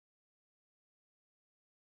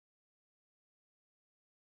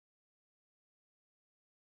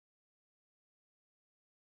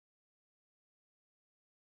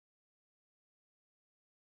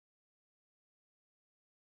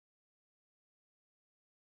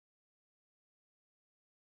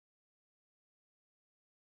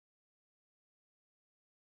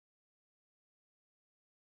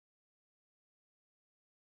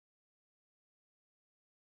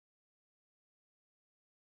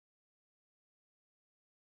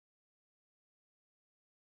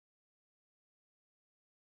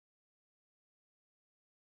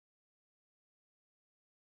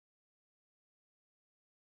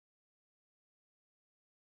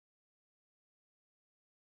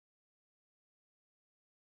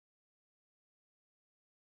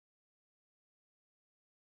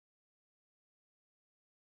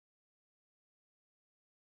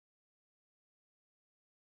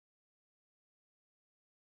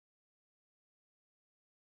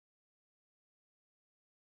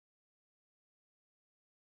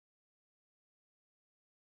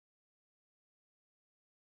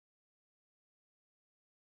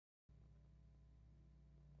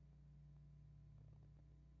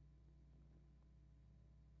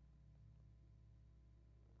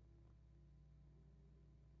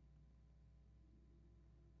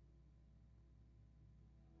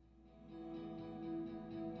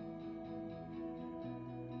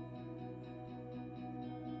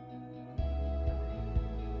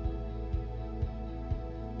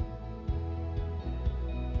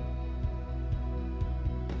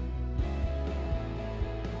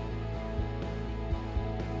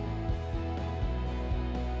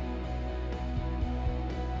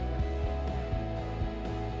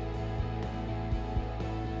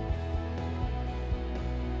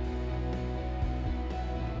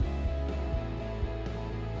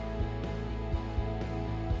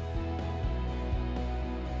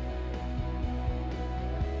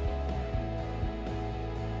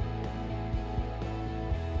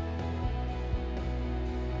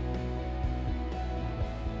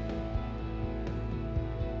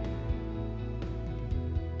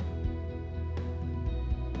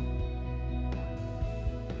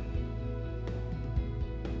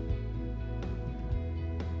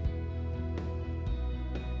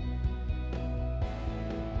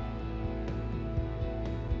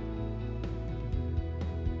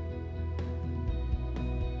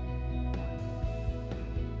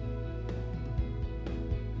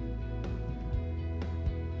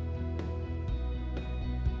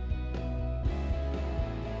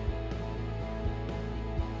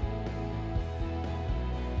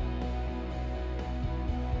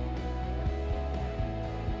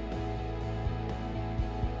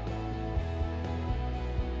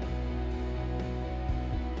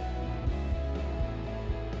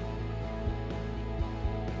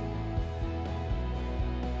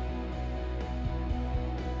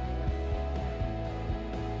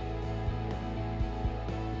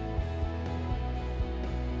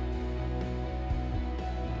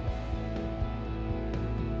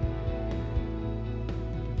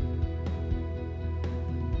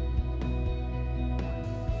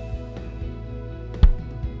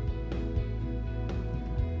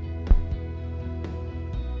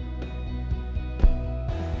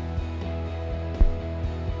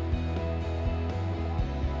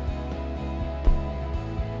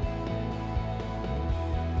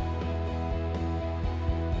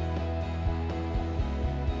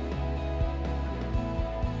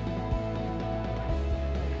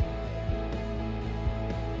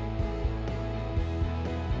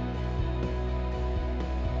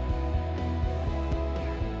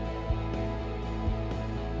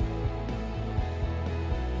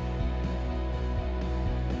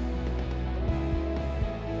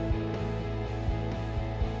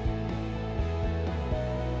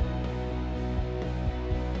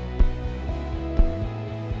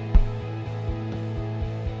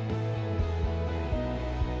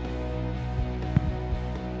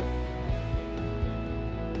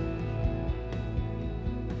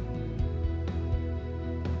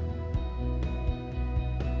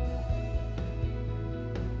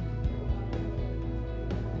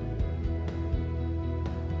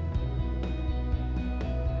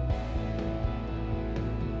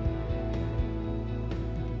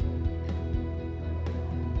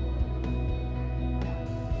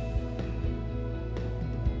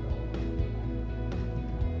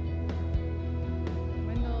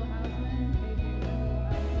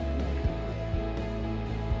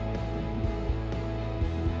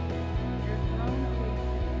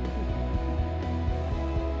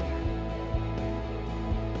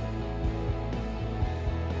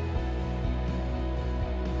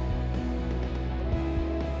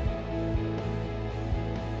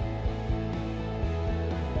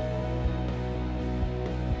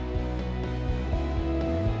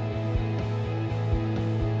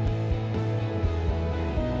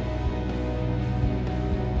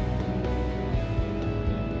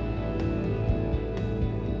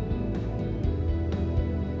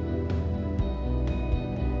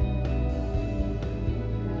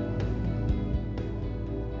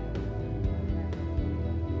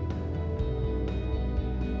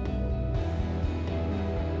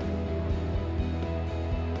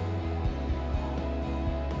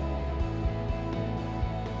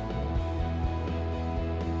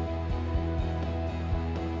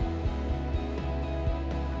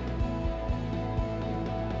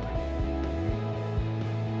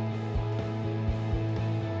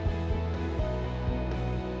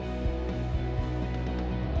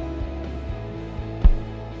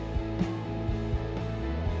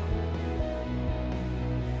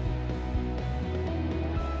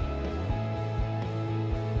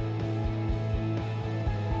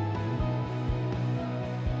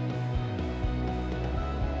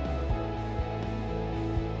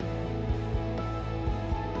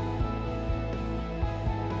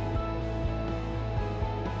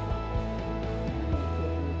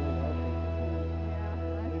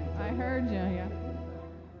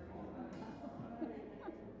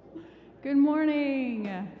Good morning.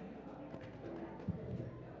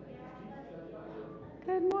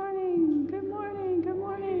 Good morning. Good morning. Good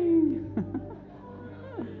morning.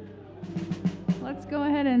 Let's go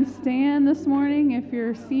ahead and stand this morning. If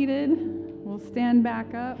you're seated, we'll stand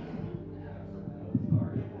back up.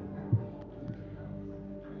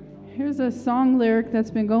 Here's a song lyric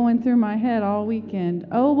that's been going through my head all weekend.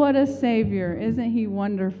 Oh, what a Savior. Isn't he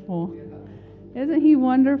wonderful? Isn't he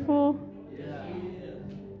wonderful?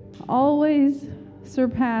 Always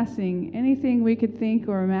surpassing anything we could think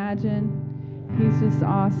or imagine. He's just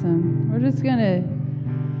awesome. We're just going to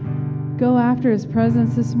go after his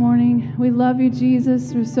presence this morning. We love you,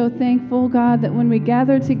 Jesus. We're so thankful, God, that when we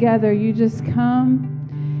gather together, you just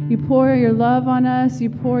come. You pour your love on us. You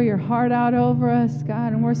pour your heart out over us,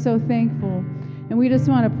 God, and we're so thankful. And we just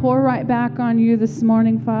want to pour right back on you this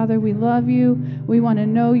morning, Father. We love you. We want to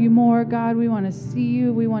know you more, God. We want to see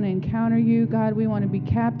you. We want to encounter you, God. We want to be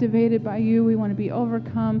captivated by you. We want to be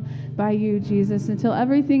overcome by you, Jesus, until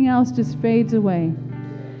everything else just fades away.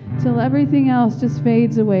 Until everything else just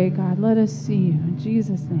fades away, God. Let us see you. In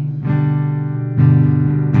Jesus' name.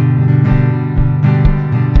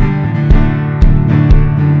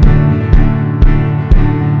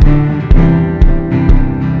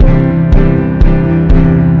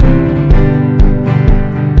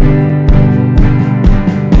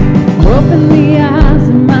 Open the eyes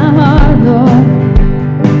of my heart, Lord.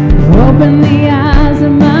 Open the eyes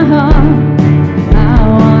of my heart. I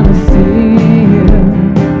want to see you.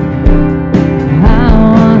 I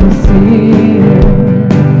want to see you.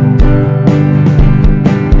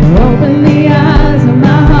 Open the eyes of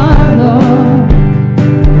my heart, Lord.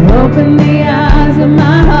 Open the eyes of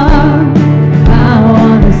my heart. I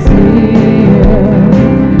want to see you.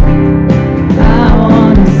 I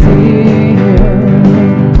want to see you.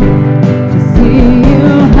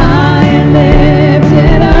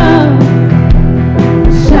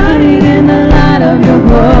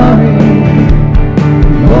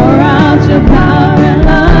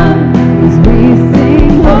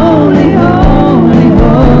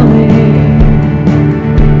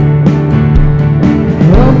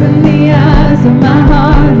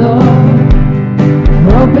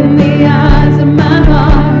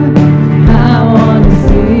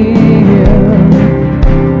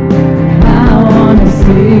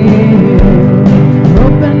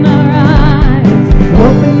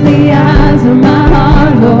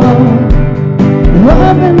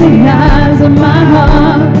 Open the eyes of my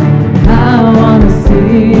heart.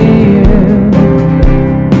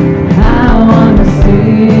 I want to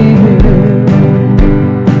see you. I want to see you.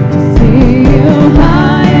 To see you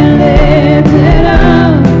high and lifted up,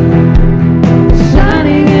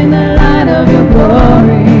 shining in the light of your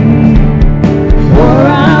glory. Pour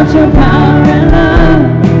out your power and love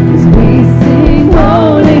as we sing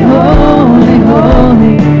holy, holy,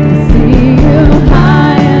 holy. To see you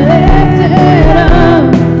high and lifted up,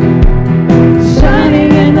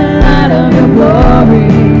 shining in the light of your glory.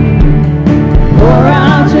 Pour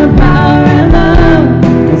out your power and love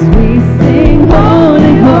as we sing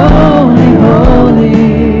holy, holy, holy.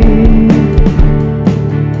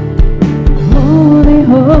 Holy,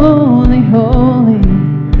 holy, holy.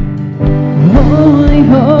 Holy,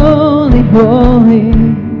 holy, holy.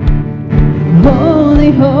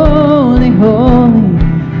 Holy, holy, holy.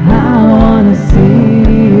 I want to see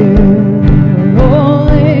you.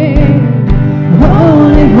 Holy,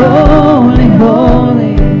 holy, holy,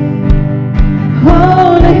 holy.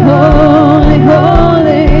 Holy, holy,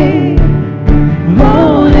 holy.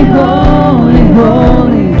 Holy, holy,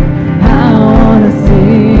 holy. I want to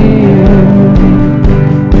see you.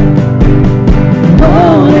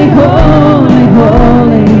 Holy, holy,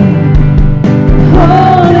 holy.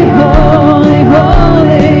 Holy, holy,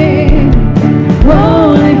 holy.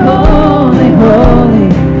 Holy, holy, holy.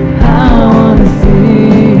 I want to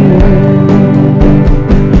see you.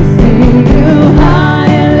 To see you high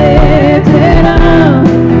and lifted up,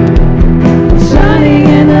 shining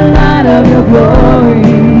in the light of your glory.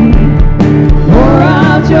 Pour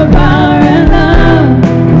out your power and love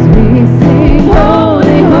as we sing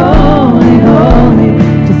holy, holy, holy.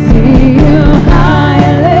 To see you high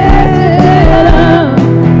and lifted up,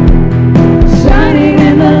 shining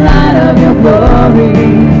in the light of your glory.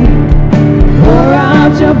 Pour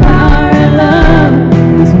out your power and love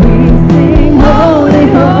as we sing holy,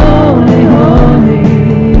 holy, holy.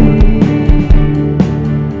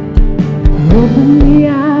 Open the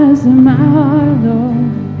eyes of my heart, Lord.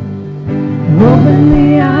 Open the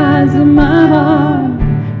eyes of my heart,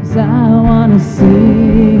 'cause I want to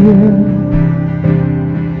see you.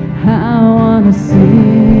 I want to see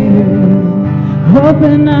you.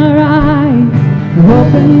 Open our eyes,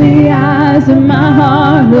 Open the eyes of my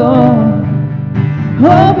heart, Lord.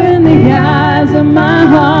 Open the eyes of my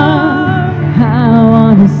heart. I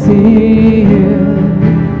want to see you.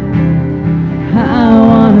 I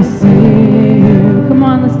want to see you. Come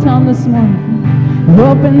on, let's tell them this morning.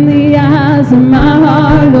 Open the eyes of my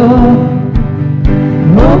heart, Lord.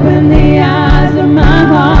 Open the eyes of my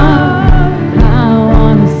heart. I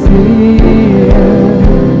want to see you.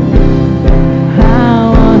 I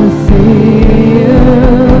want to see you.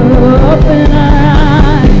 Open our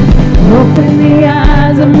eyes. Open the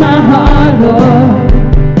eyes of my heart, Lord.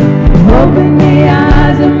 Open the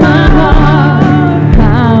eyes of my heart. I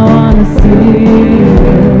want to see you.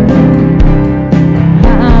 I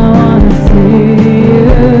want to see you.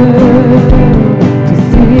 To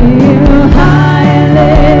see you high and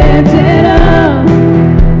lifted up,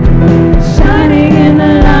 shining in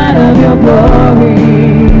the light of your glory.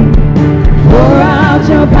 Pour out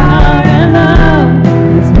your power and love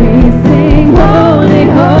as we sing, holy,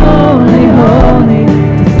 holy, holy.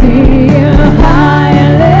 To see you high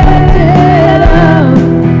and lifted up,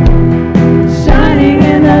 shining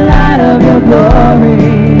in the light of your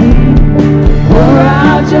glory. Pour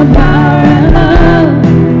out your power and love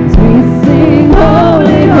as we sing,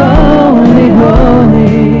 holy, holy, holy.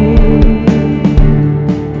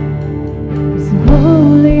 Sing,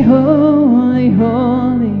 holy, holy,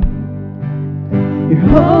 holy. You're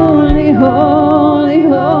holy, holy,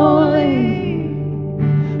 holy.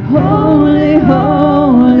 Holy,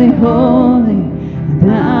 holy, holy.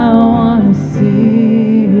 And I want to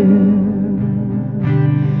see you.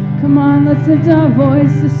 Come on, let's lift our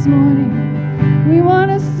voice this morning. We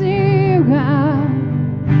want to see you, God.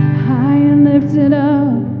 High and lifted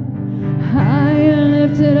up. High and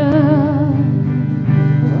lifted up.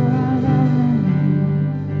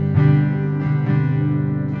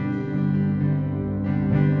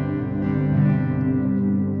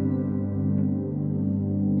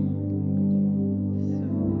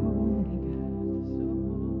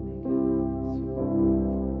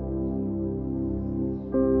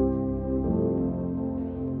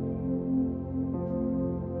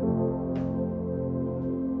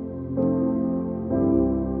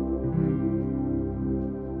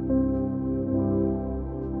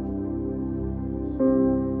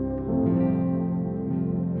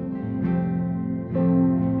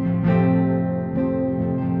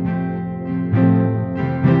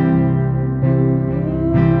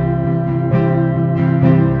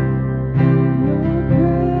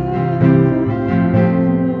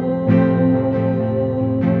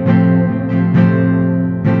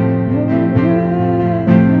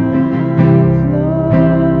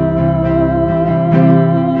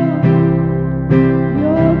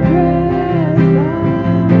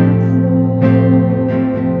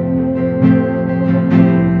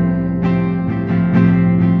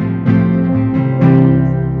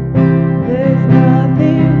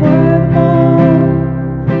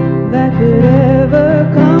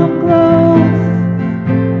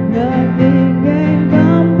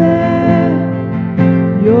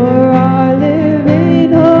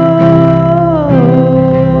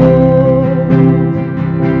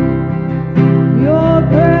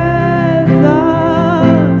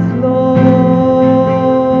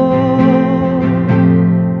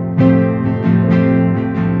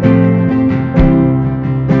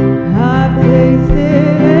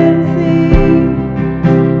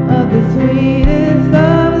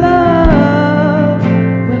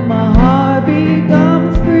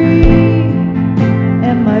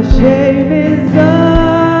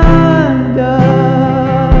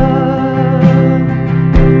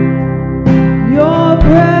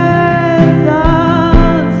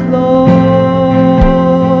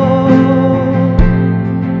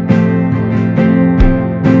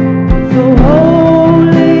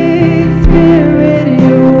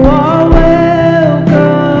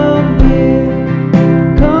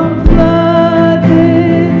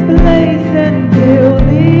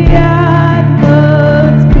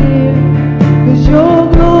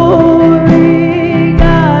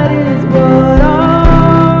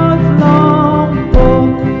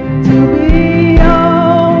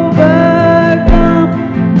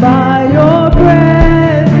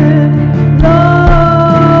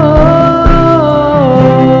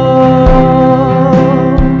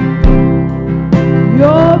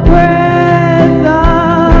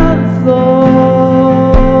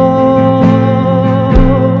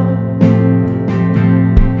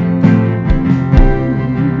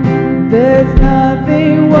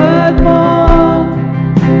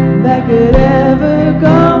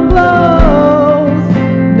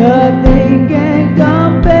 Nothing can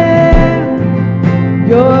compare.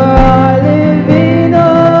 You're our living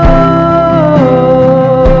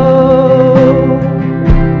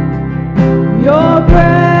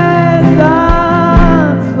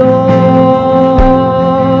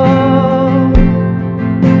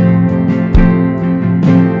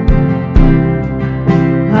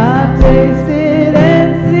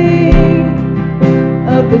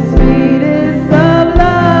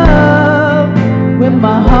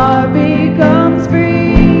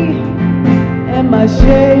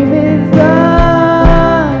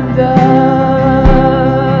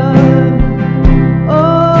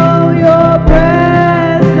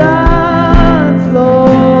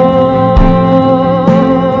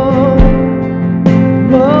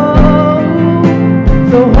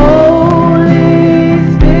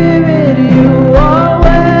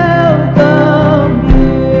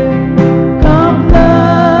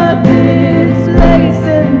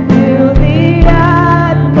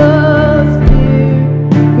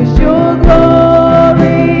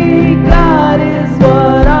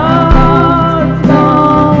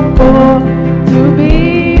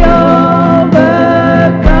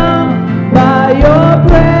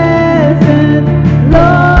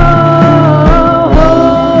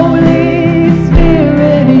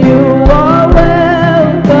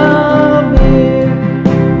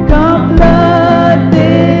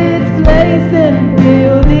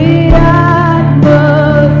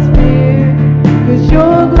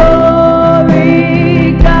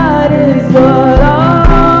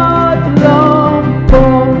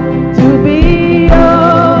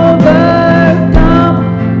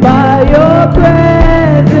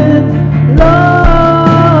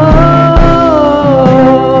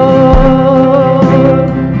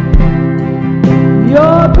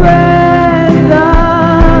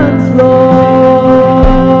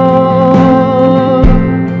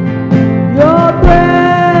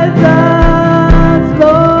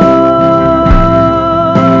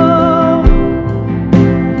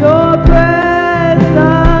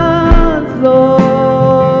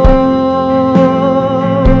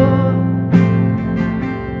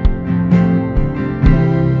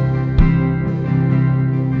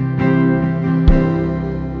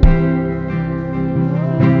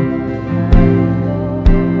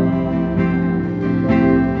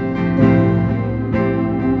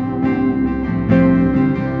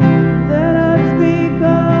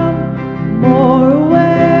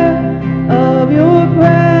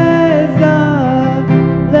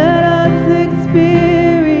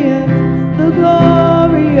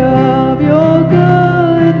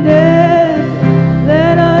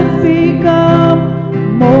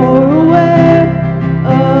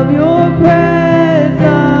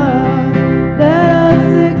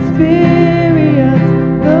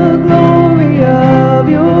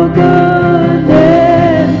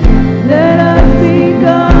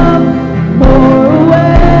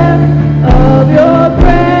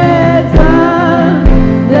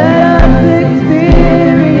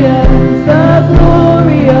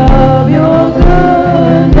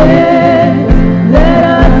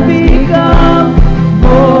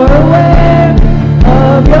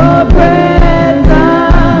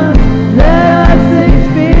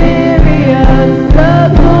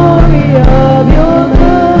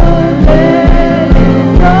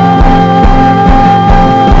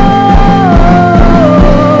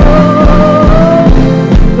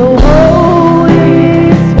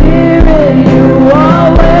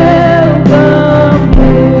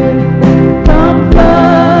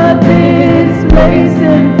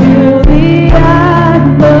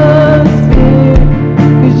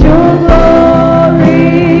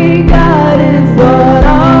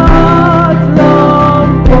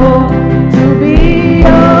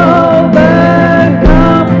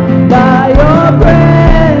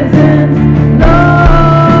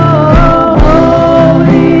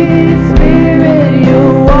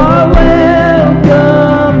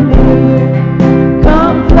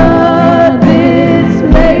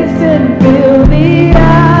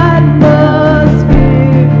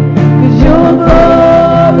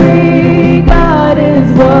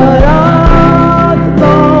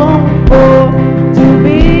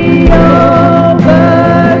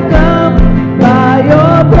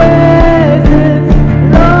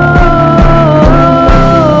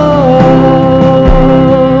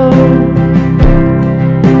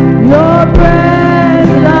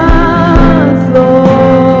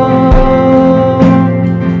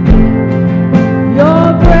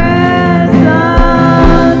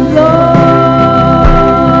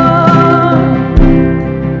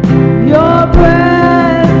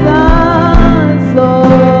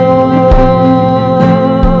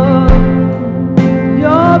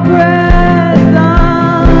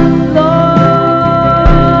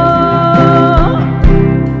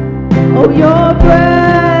your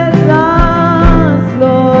presence,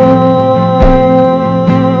 Lord.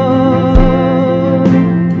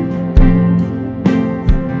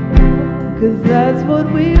 'Cause that's what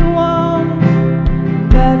we want.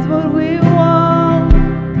 That's what we want.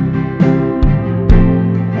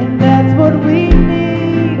 And that's what we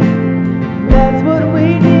need. That's what we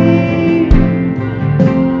need.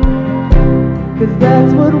 'Cause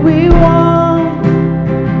that's what we want.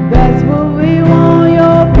 That's what we want,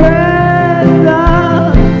 your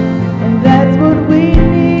presence. And that's what we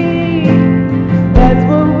need. That's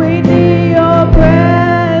what we need, your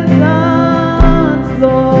presence,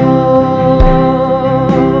 Lord.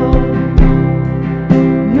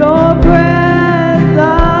 Your presence,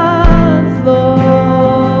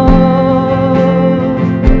 Lord.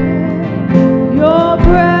 Your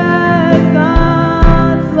presence,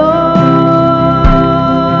 Lord.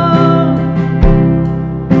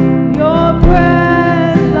 Your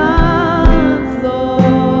presence,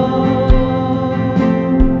 Lord.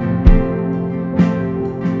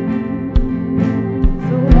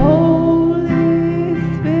 So Holy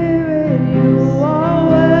Spirit, you are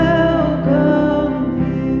welcome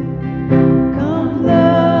here. Come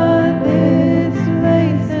flood this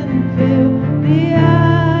place and fill the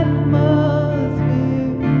atmosphere.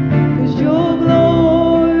 'Cause your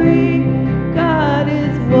glory, God,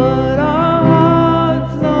 is what our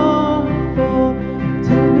hearts long for.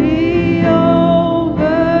 To be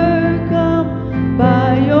overcome by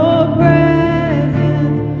your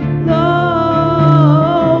presence,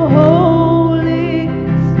 Lord. Holy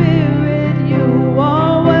Spirit, you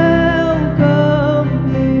are welcome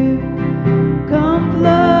here. Come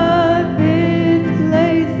flood this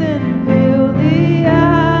place and fill the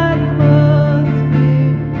atmosphere.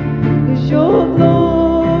 'Cause your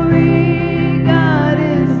glory, God,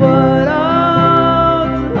 is what our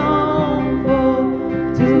hearts long for.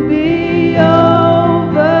 To be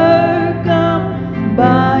overcome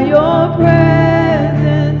by your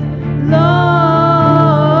presence, Lord.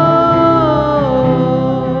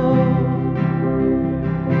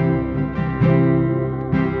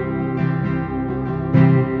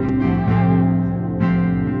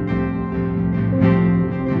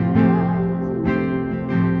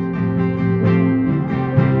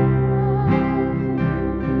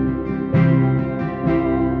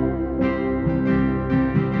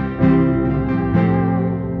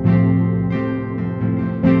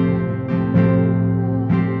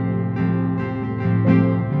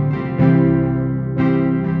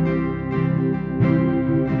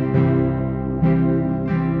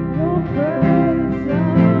 Your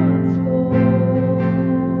presence, Lord.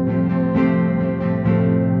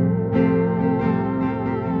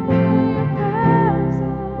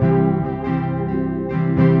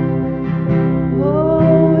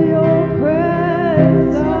 Oh, your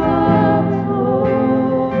presence, Lord.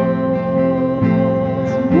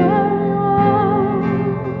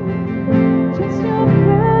 Just your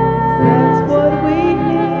presence. That's what we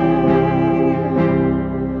need.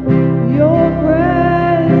 Your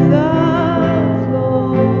presence,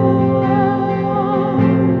 Lord.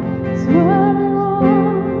 It's what we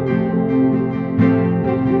want.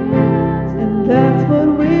 And that's what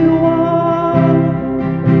we want.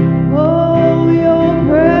 Oh, your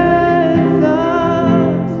presence,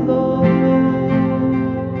 Lord.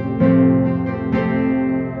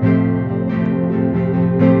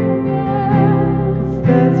 'Cause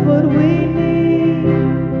that's what we need.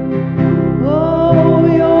 Oh,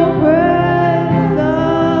 your presence,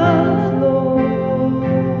 Lord.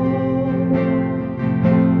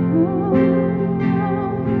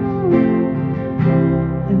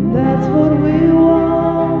 And that's what we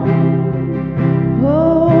want.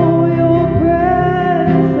 Oh, your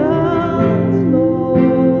presence,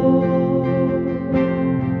 Lord.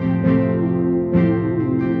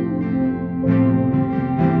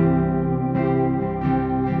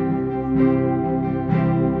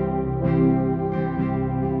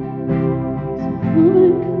 Come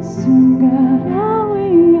and consume, God, all we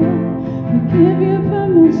are. We give you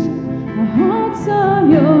permission. Our hearts are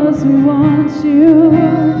yours. We want you.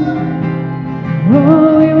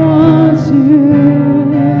 Oh, we want you.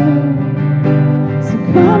 So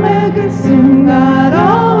come and consume, God,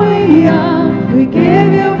 all we are. We give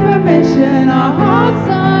you permission. Our hearts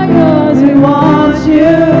are yours. We want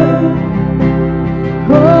you.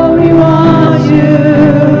 Oh, we want you.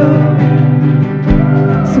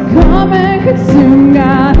 So come and consume,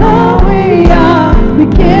 God, all we are. We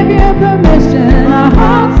give you permission. Our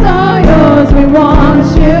hearts are yours. We want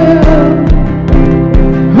you.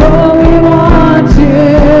 Oh, we want you.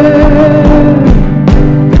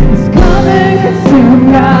 Just come and consume,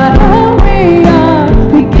 God, all we are.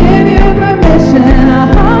 We give you permission.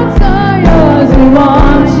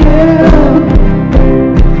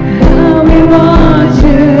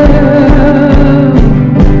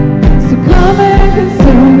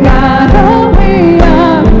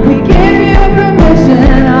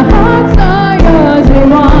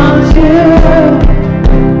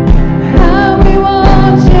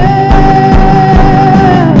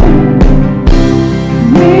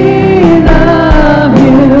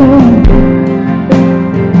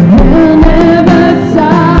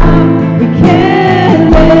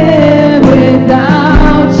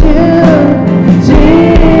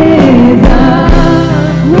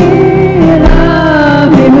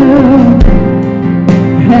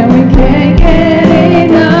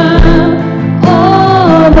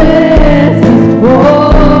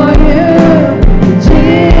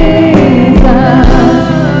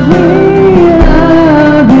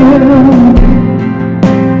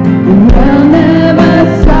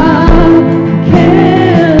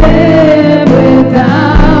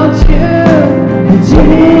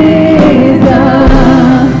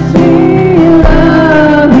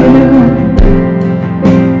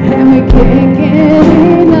 can't get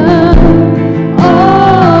enough.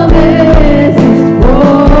 All this is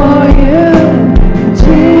for you,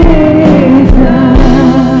 Jesus.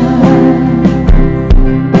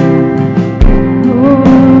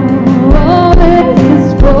 All this is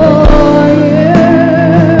for you,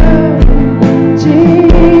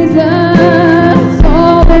 Jesus.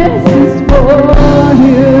 All this is for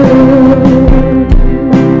you.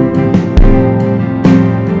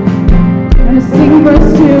 I'm going to sing verse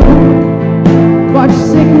 2. Watch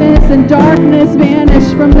sickness and darkness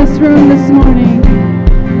vanish from this room this morning.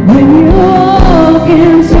 When you walk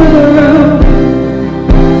into the room,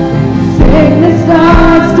 sickness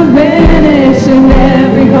starts to vanish and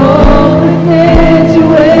every hopeless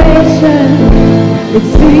situation, it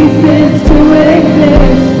ceases to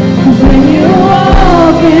exist. 'Cause when you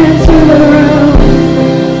walk into the room,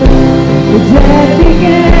 the dead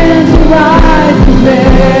begin to rise. 'Cause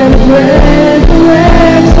there is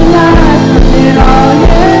resurrection life in all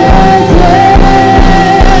your days.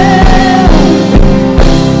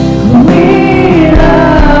 We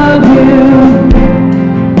love you.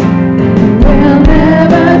 We'll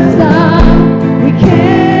never stop. We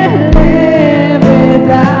can't live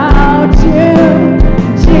without you,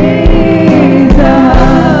 Jesus.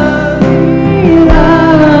 We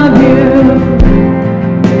love you,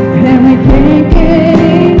 and we can't get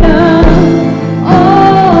enough.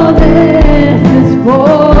 All this is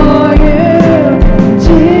for you,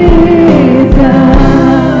 Jesus.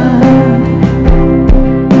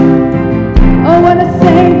 Oh, what a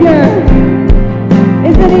Savior!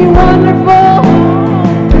 Isn't He wonderful?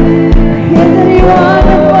 Isn't He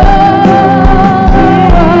wonderful?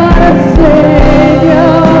 What a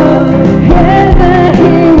Savior! Isn't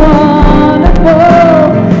He wonderful?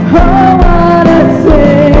 Oh, what a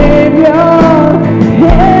Savior!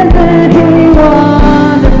 Isn't He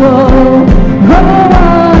wonderful? Oh,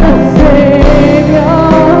 what a Savior!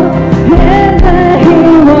 Isn't He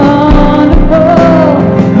wonderful?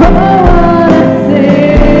 Oh, what a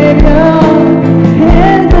Savior!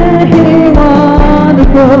 Isn't He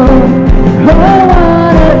wonderful? Oh,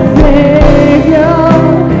 what a Savior!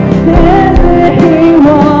 Isn't He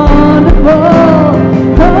wonderful?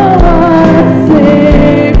 Oh, what a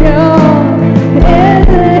Savior!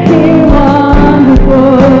 Isn't He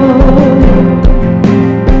wonderful?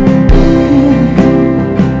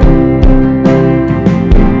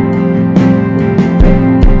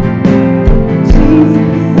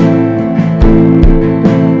 Jesus,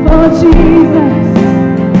 oh Jesus,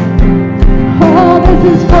 all this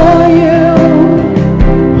is for you.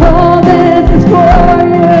 All this is for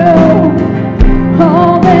you.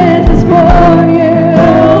 All this is for you.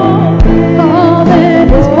 All this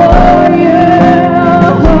is for you.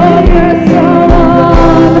 Oh, you're so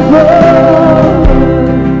wonderful.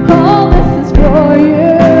 All this is for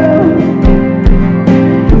you.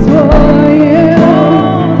 It's for you.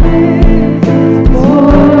 It's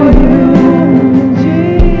for you,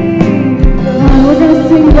 Jesus. We're going to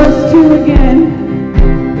sing verse 2 again.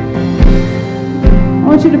 I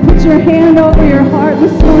want you to put your hand over your heart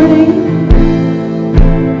this morning.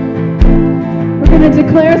 We're going to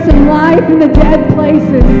declare some life in the dead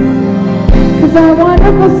places. Because our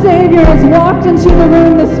wonderful Savior has walked into the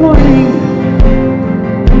room this morning.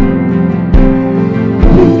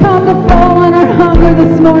 He's come to fall on our hunger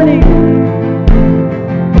this morning.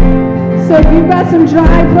 So if you've got some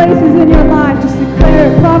dry places in your life, just declare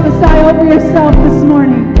it. Prophesy over yourself this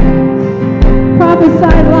morning.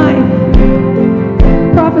 Prophesy life.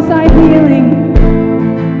 Prophesy healing.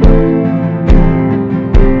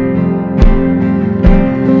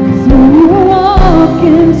 So when you walk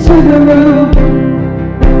into the room,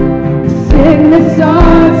 sickness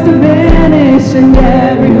starts to vanish and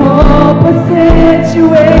every hopeless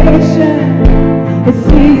situation, it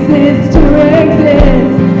ceases to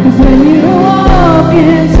exist. 'Cause when you walk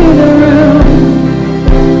into the room,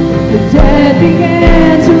 the dead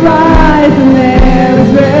begin to rise and there is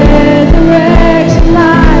resurrection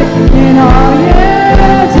life in all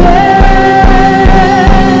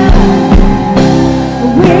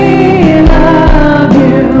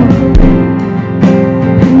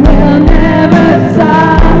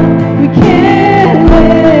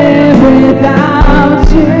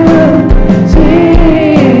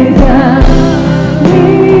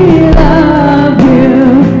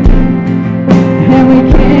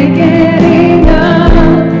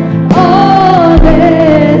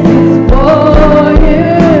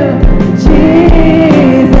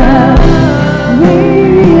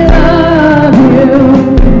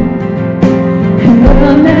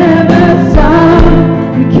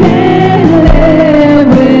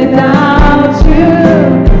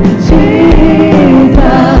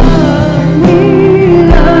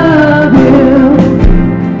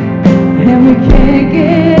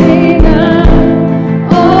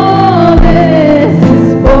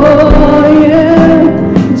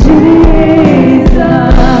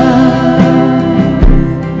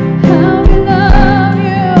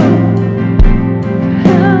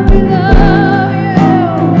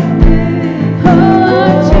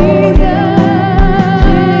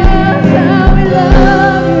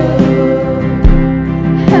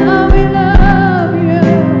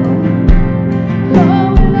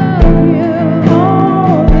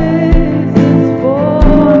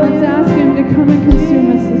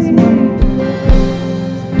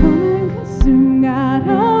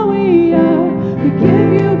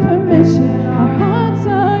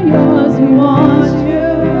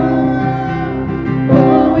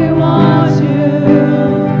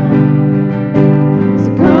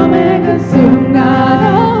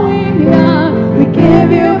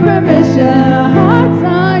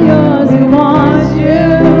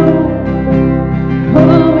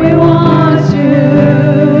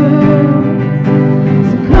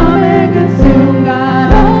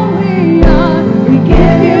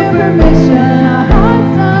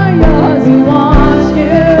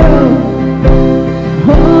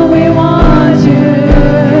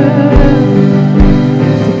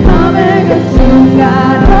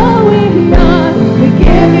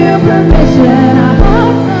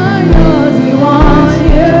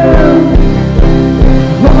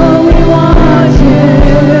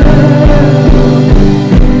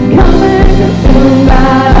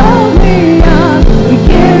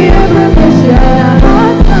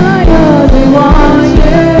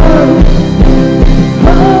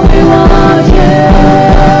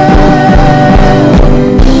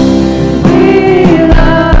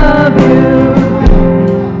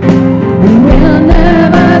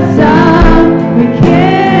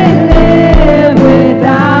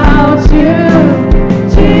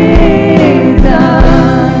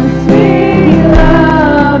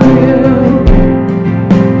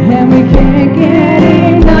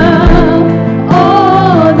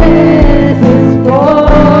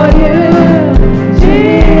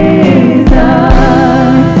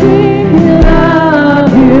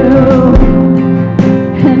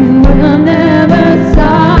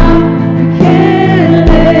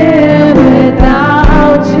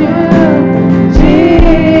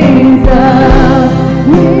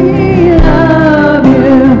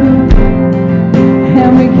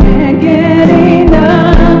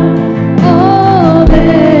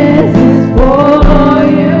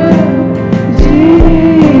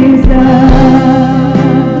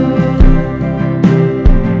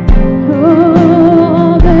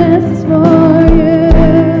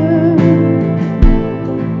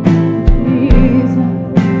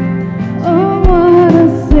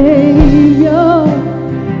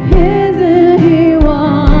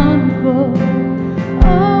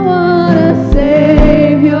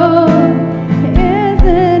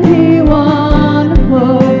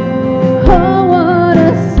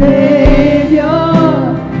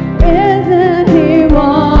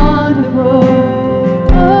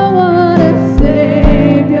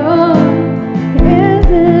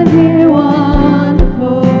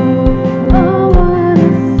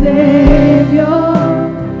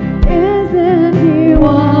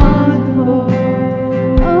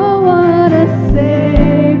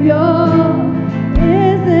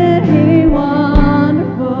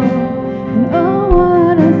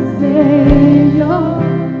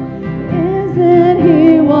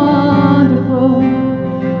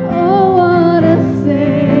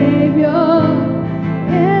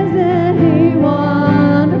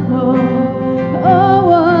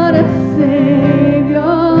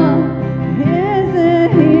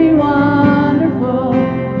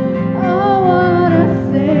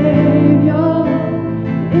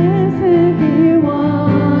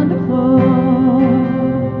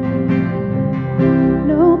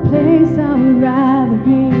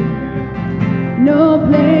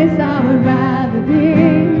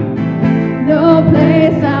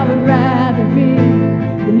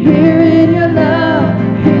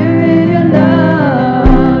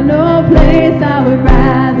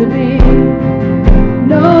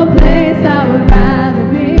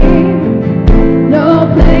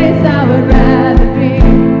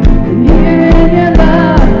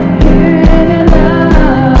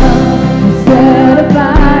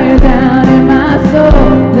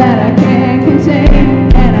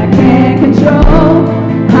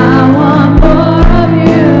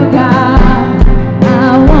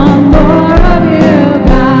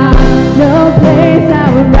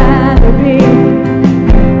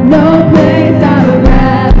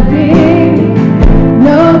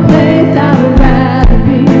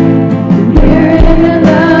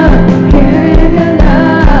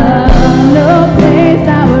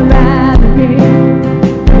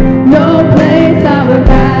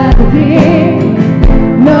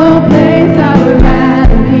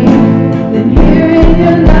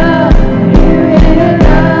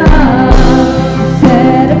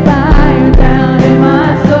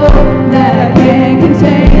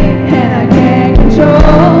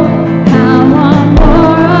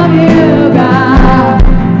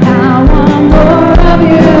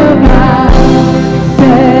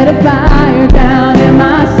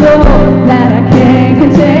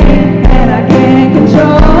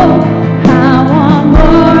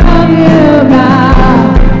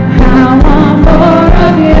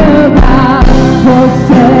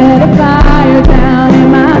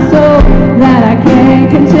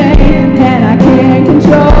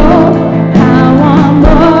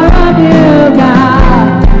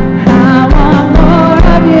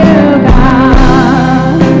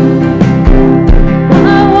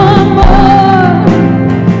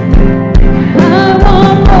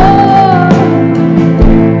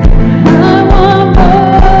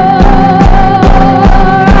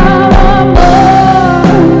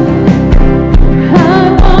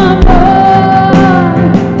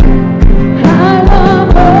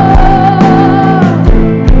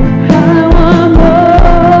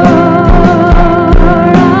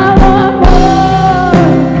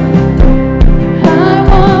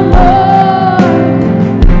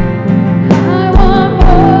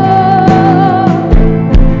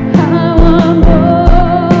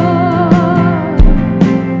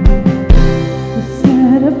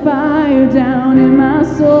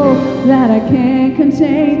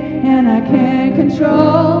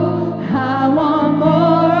control. I want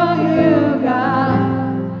more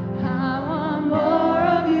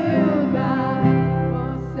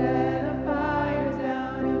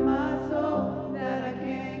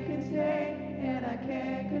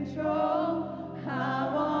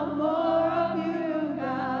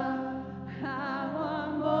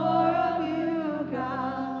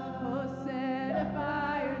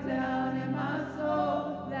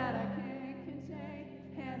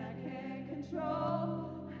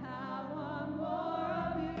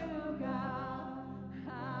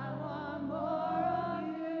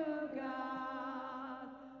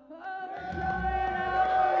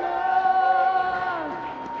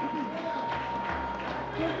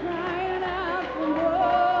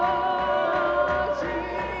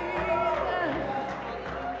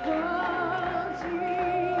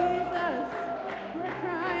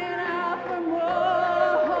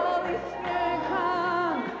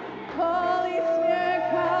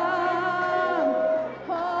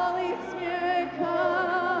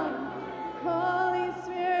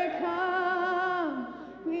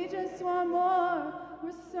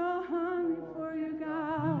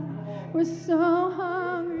We're so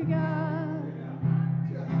hungry, God.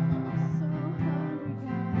 So hungry,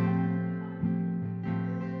 God.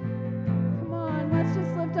 Come on, let's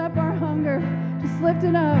just lift up our hunger. Just lift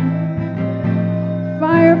it up.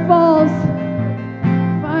 Fire falls.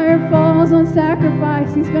 Fire falls on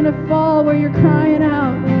sacrifice. He's going to fall where you're crying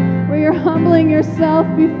out, where you're humbling yourself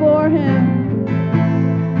before Him.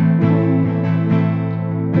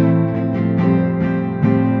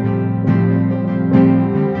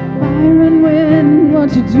 Fire and wind,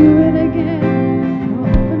 won't you do it again?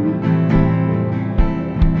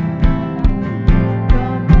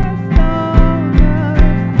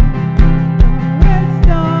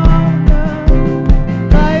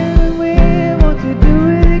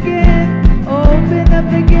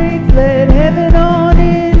 Let heaven on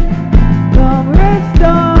in. Come rest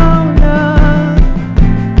on us.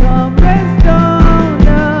 Come rest on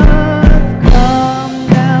us. Come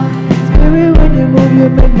down. Spirit, when you move, you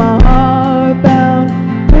make my heart bound.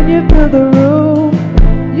 When you feel the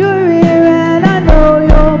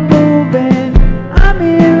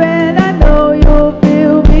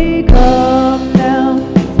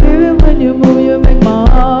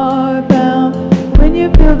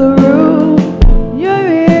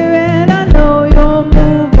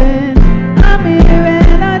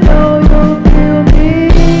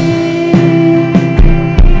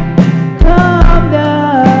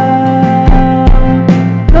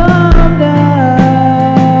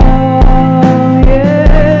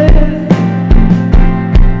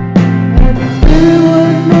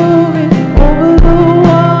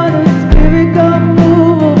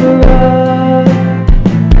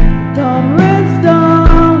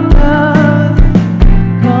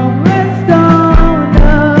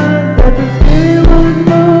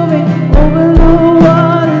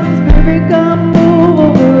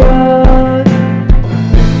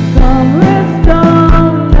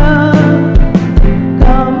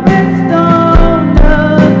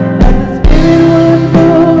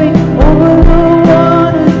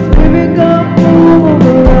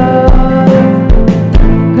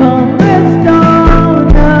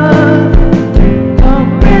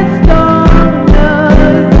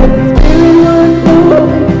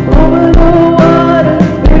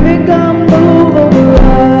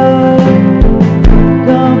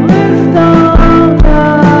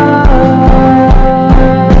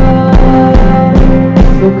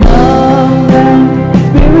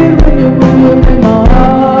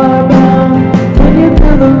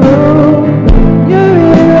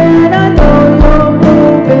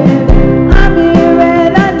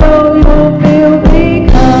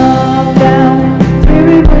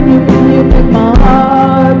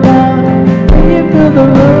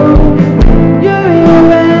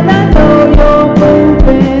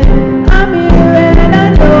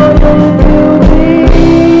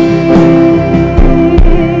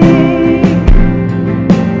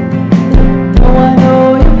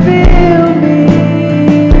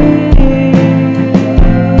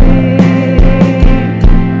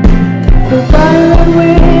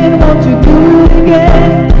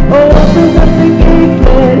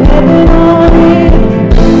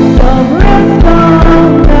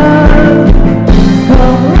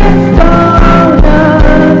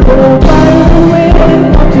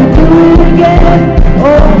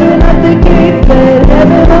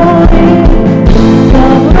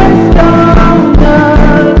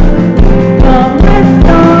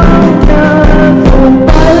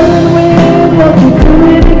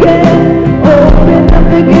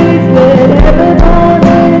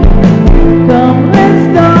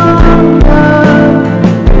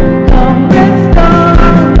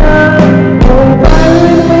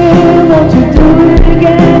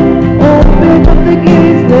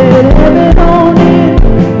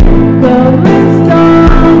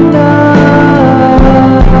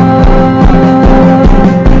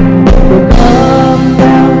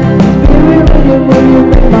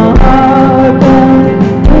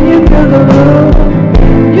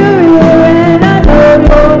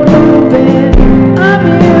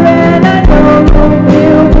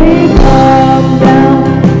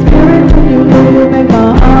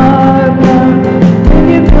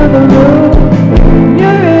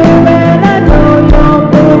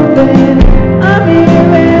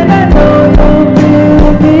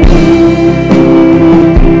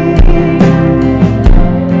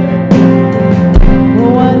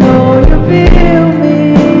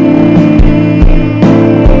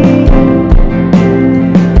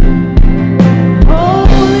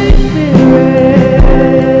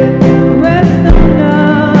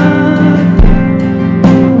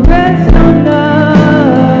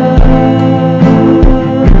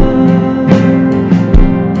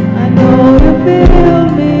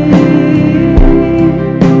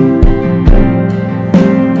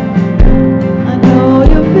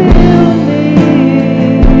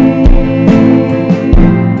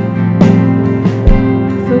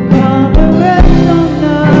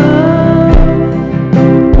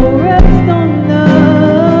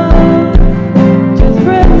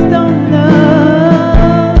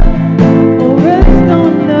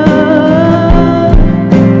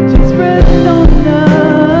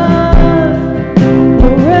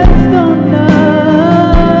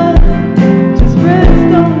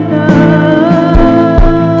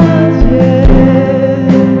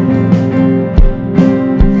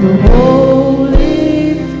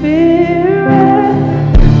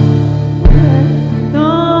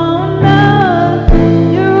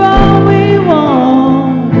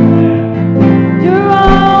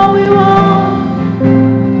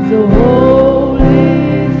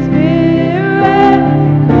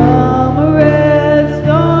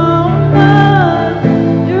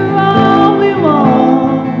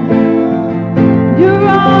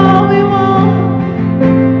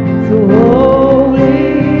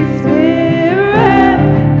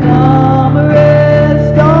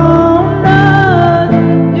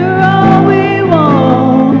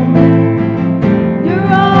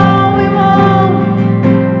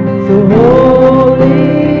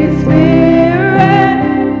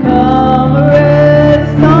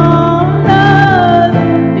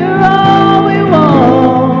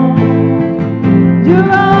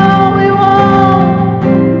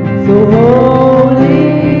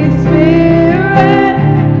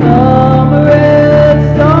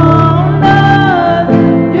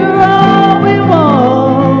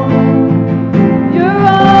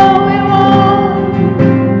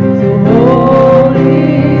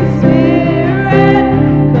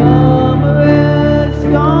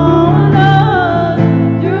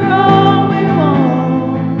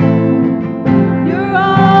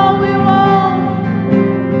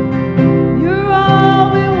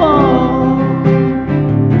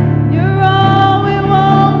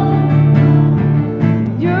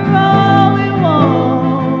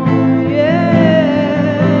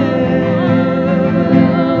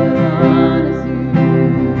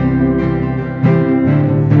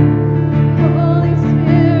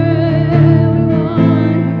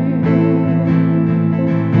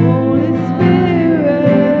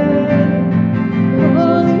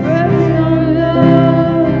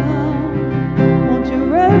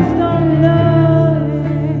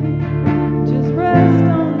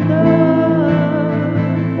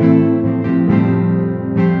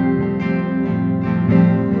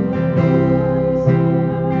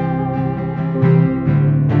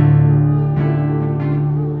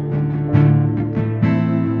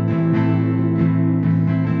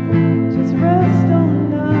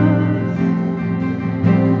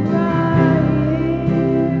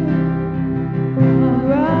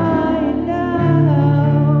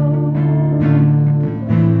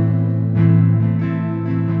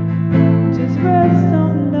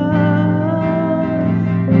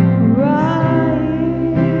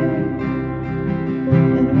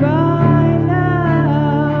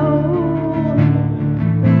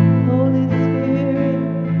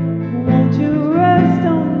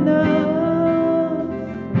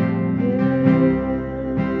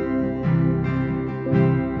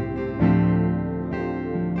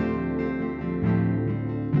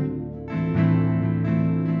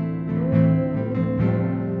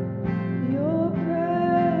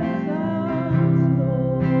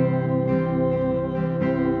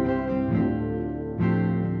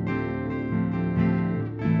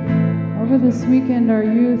this weekend our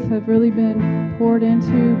youth have really been poured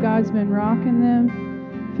into. God's been rocking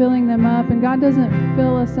them, filling them up. And God doesn't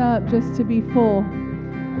fill us up just to be full.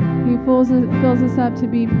 He fills us up to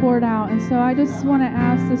be poured out. And so I just want to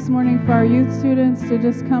ask this morning for our youth students to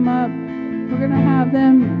just come up. We're going to have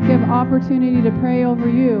them give opportunity to pray over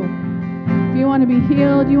you. If you want to be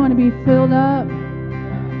healed, you want to be filled up,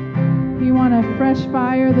 you want a fresh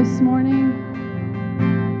fire this morning.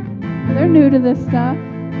 They're new to this stuff.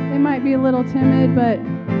 They might be a little timid, but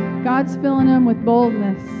God's filling them with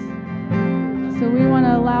boldness. So we want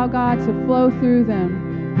to allow God to flow through them.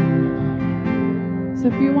 So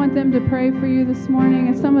if you want them to pray for you this morning,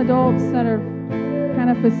 and some adults that are kind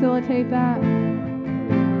of facilitate that.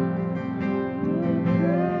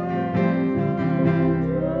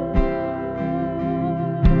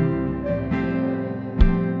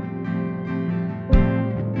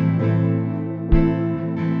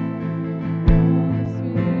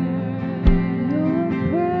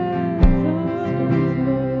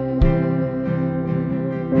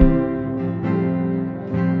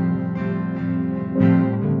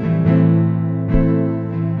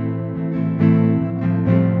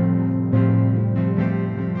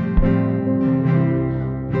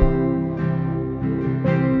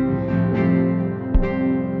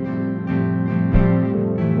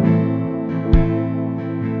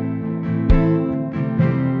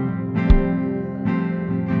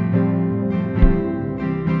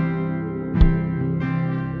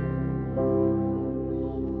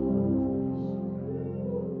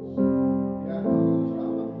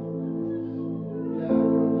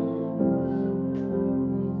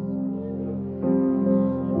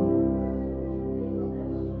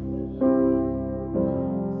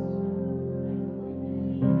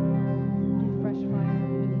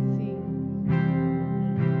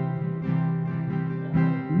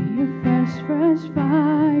 Fresh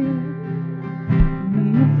fire.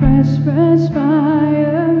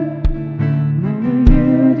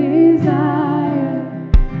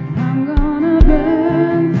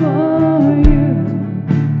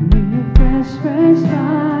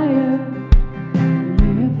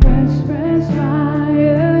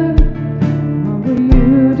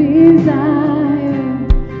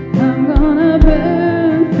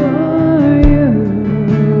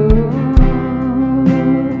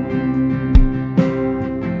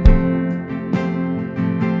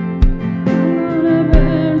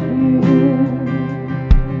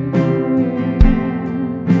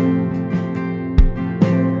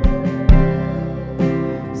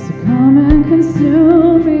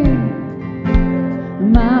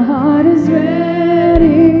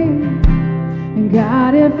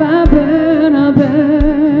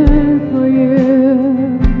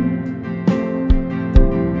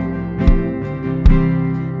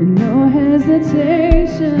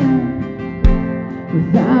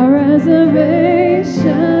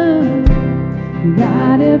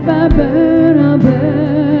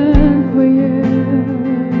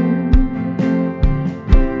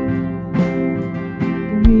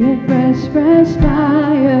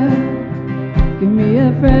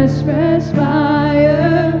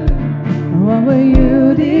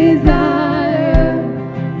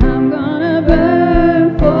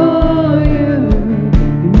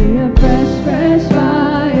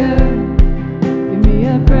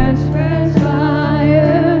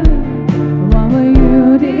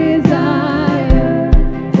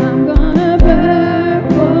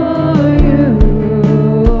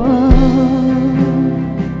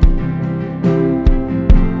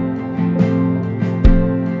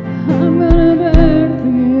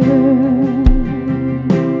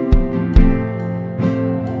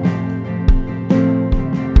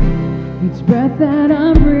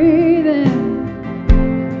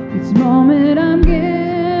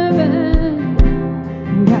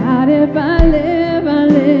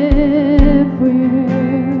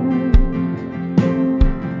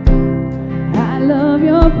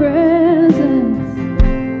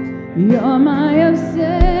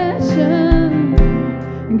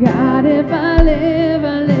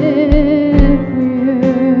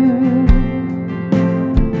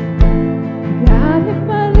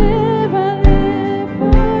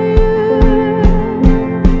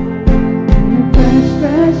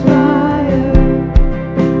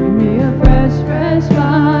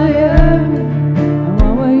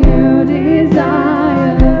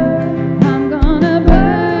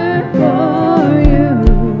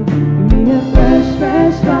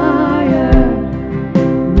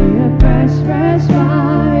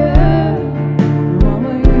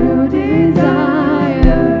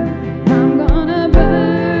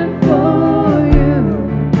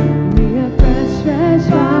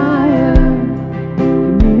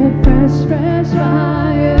 fresh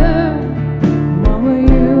fire. What will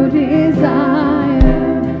you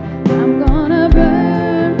desire? I'm gonna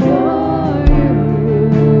burn for you.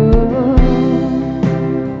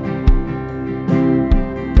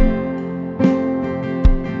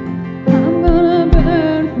 I'm gonna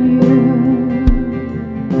burn for you.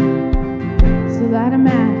 So light a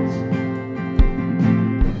match.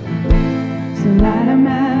 So light a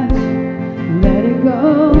match. Let it go.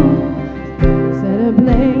 Set a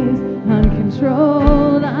blaze,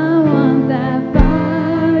 uncontrolled. I want that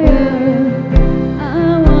fire. I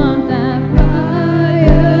want that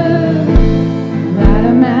fire. Light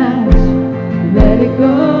a match, let it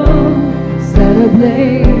go. Set a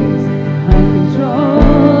blaze,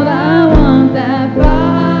 uncontrolled. I want that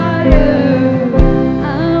fire.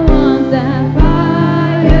 I want that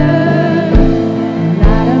fire.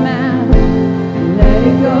 Light a match, let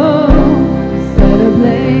it go. Set a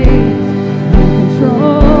blaze,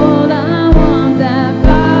 uncontrolled. I want that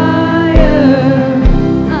fire.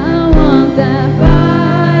 I want that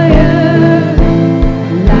fire.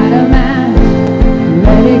 Light a match,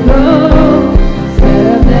 let it go. Set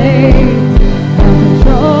a blaze,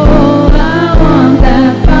 uncontrolled. I want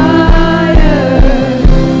that fire.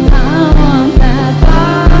 I want that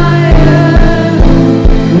fire.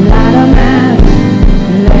 Light a match,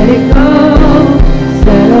 let it go.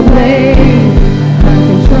 Set a blaze,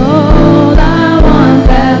 uncontrolled. I want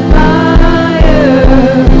that fire.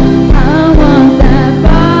 I want that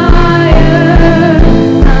fire.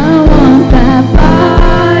 I want that fire.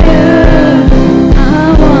 I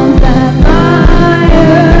want that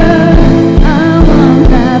fire. I want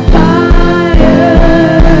that fire.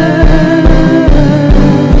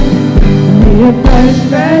 Give me a fresh,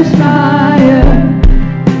 fresh fire.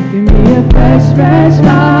 Give me a fresh, fresh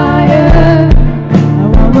fire. I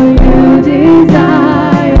want what you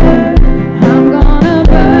desire. I'm gonna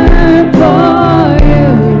burn for you.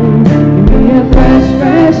 Give me a fresh,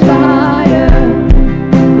 fresh fire.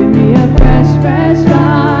 Give me a fresh, fresh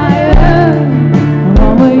fire. I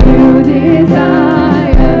want what you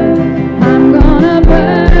desire. I'm gonna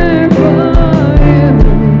burn for you.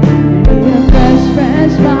 Give me a fresh,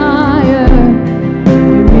 fresh fire.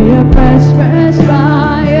 Give me a fresh, fresh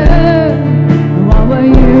fire. I want what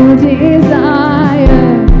you desire.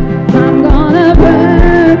 I'm gonna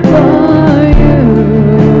burn for you.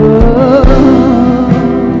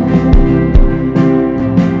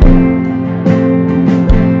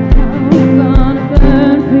 I'm gonna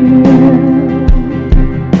burn for you.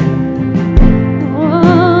 I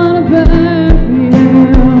wanna burn for you,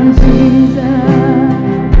 Jesus.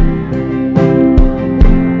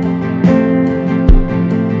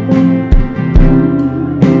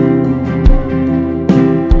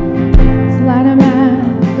 So light a match.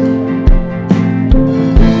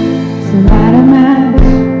 So light a match.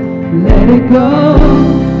 Let it go.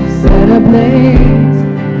 Set a blaze.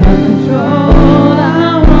 Uncontrolled. I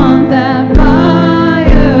want that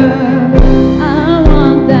fire. I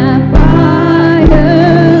want that fire.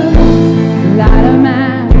 Light a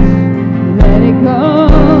match. Let it go.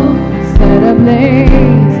 Set a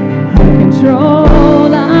blaze.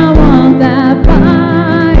 Uncontrolled. I want that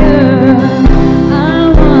fire. I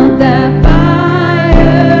want that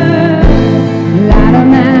fire. Light a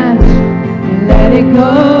match. Let it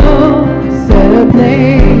go. Set a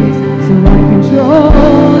blaze. So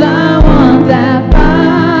uncontrolled. I want that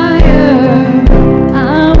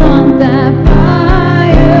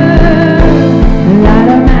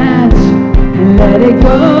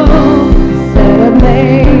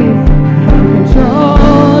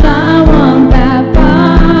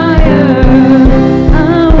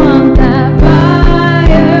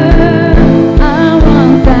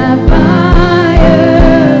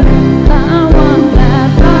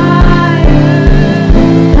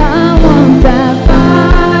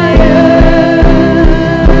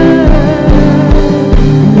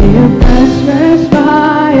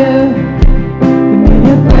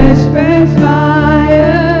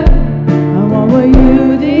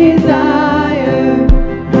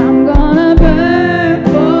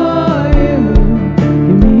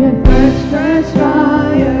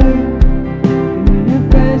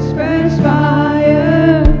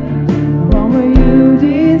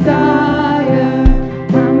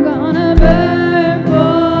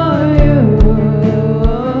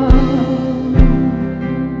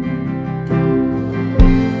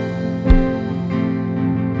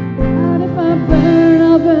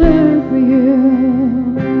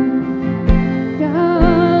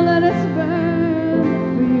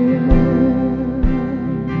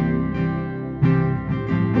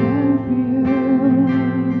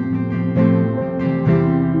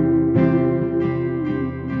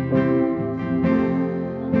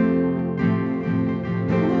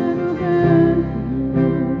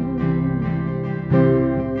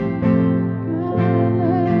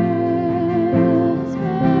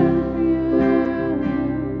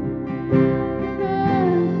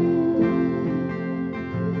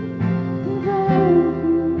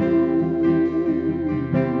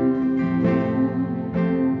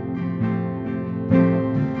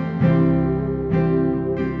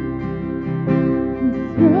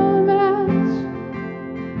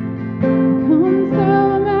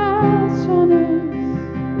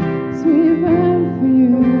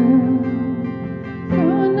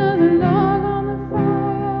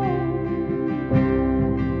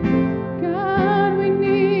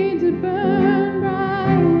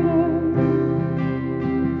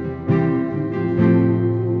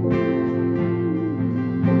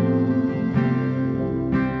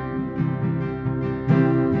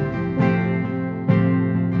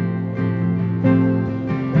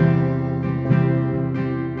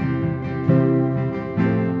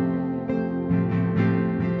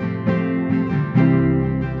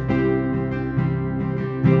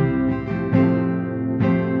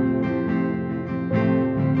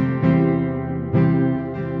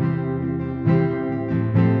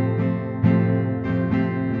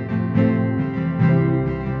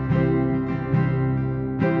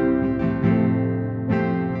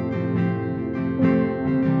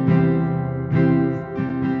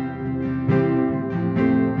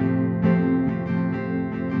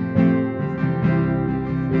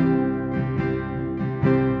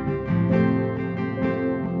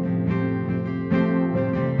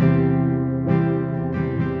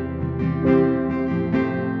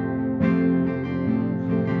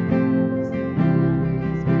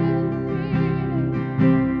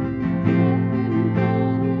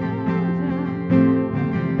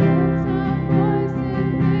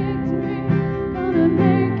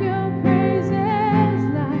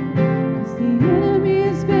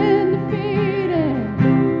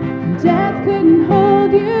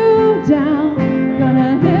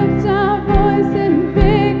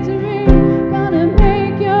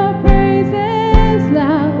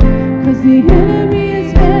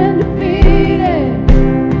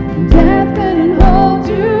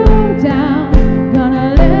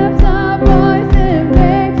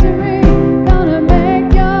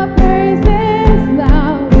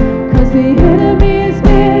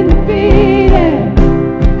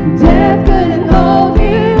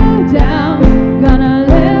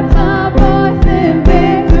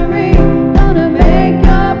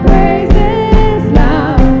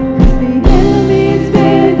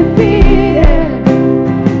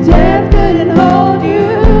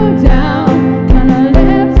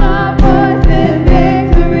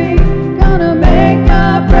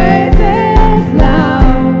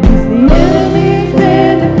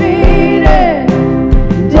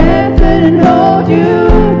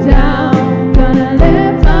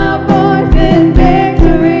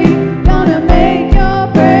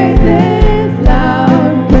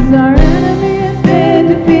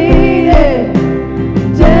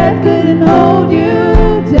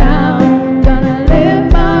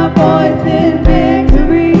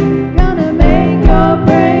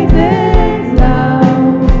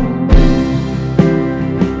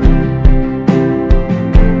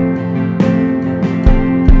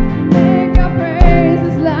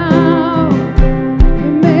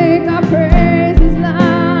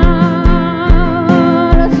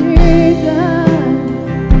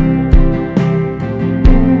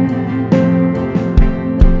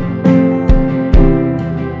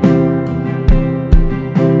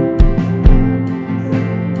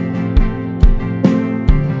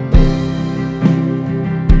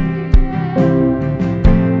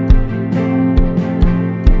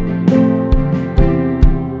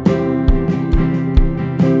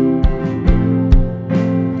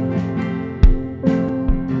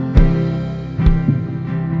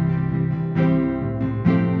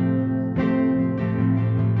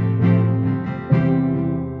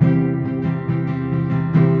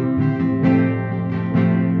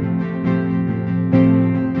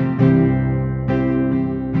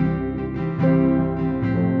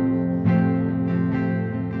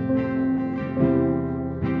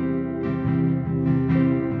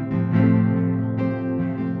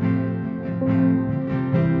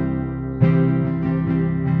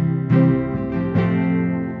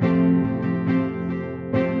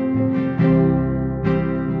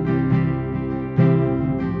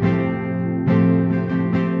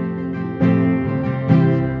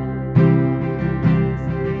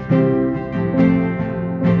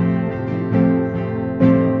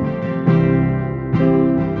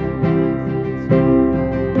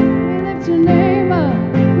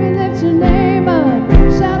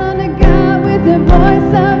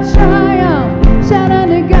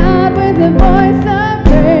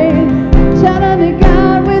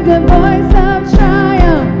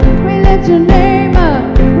lift your name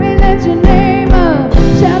up. We lift your name up.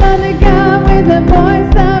 Shout unto God with the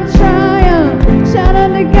voice of triumph. Shout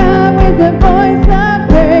unto God with the voice of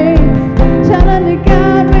praise. Shout unto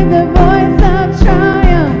God with the voice of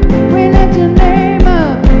triumph. We lift your name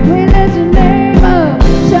up. We lift your name up.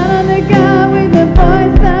 Shout unto God with the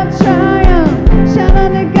voice of triumph. Shout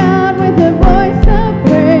unto God with the voice of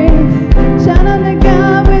praise. Shout unto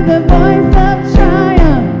God with the voice of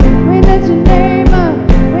triumph. We lift your name up.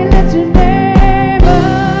 We lift your name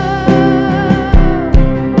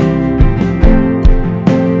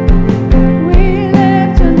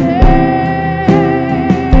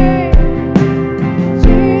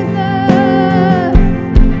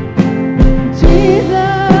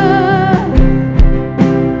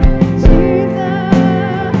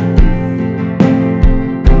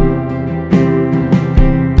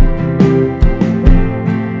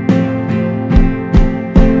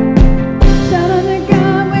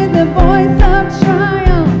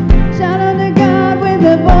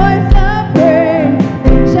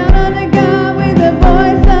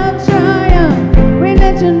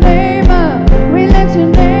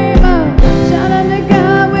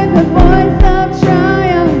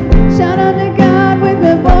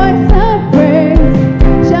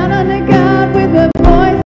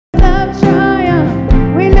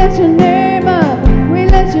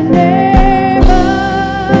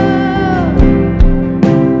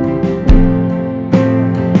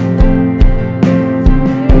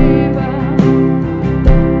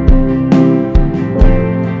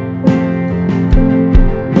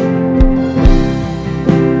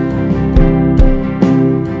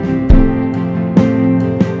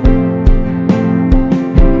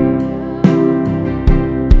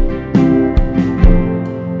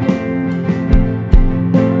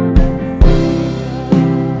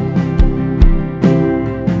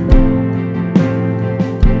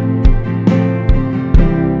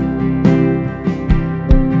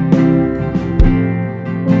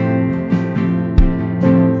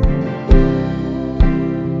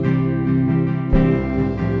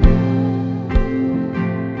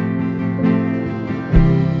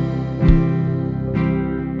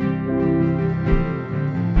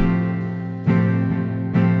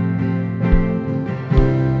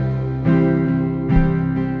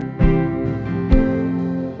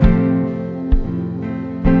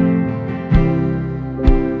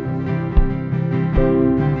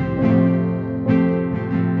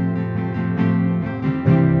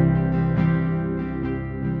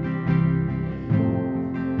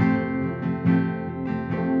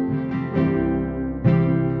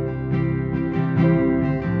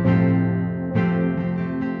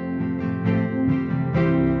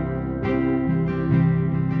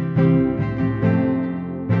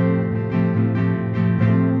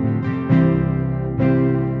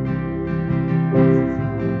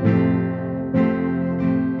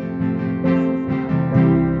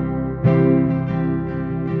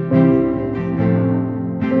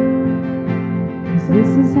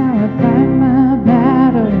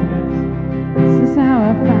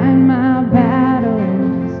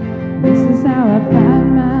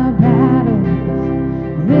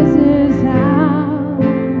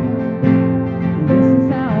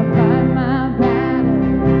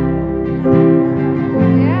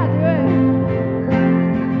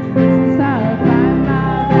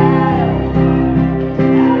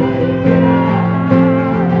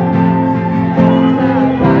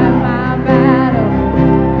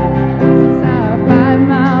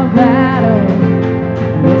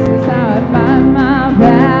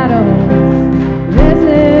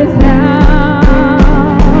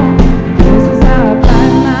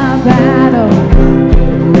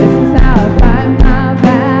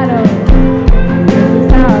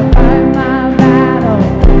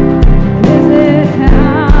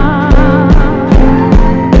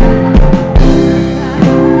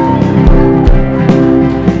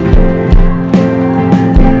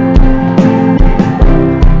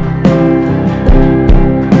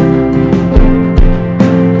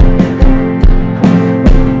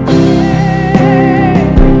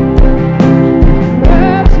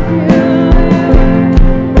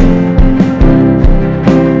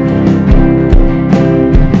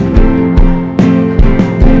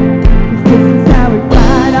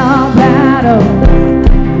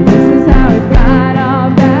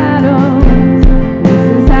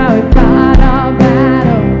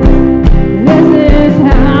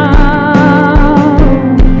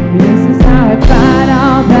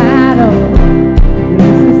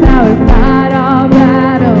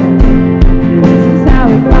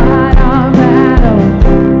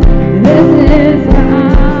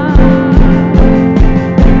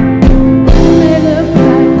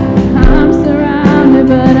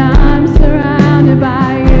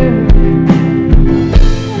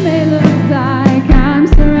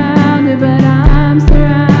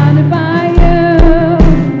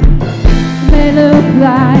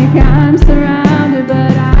like I'm surrounded,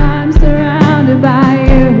 but I'm surrounded by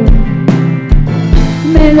you.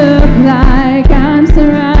 May look like I'm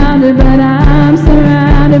surrounded, but I'm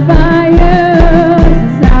surrounded by you.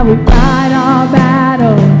 This is how we fight our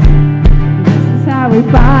battles. This is how we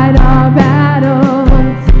fight our battles.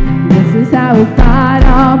 This is how we fight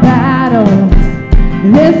our battles.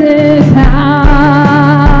 This is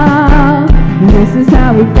how. This is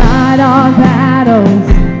how we fight our battles.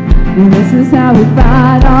 This is how we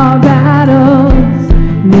fight our battles.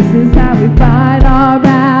 This is how we fight our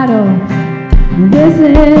battles. This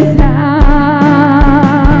is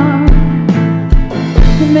how.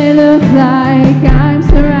 It may look like I'm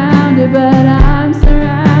surrounded, but I'm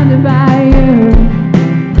surrounded by you.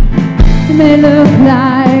 It may look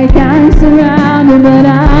like I'm surrounded, but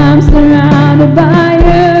I'm surrounded by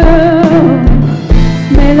you.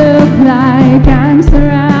 It may look like I'm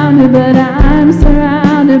surrounded, but I'm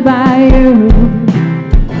surrounded by you.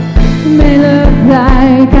 It may look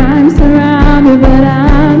like I'm surrounded, but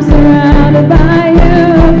I'm surrounded by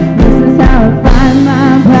you. This is how I fight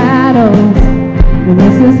my battles.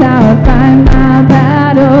 This is how I fight my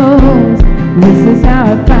battles. This is how I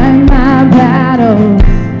fight my battles.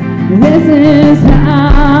 This is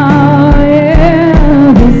how,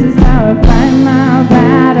 yeah. This is how I fight my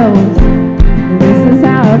battles. This is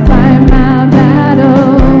how I fight my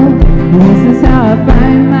battle. This is how I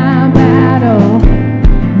fight my battle.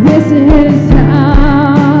 This is how.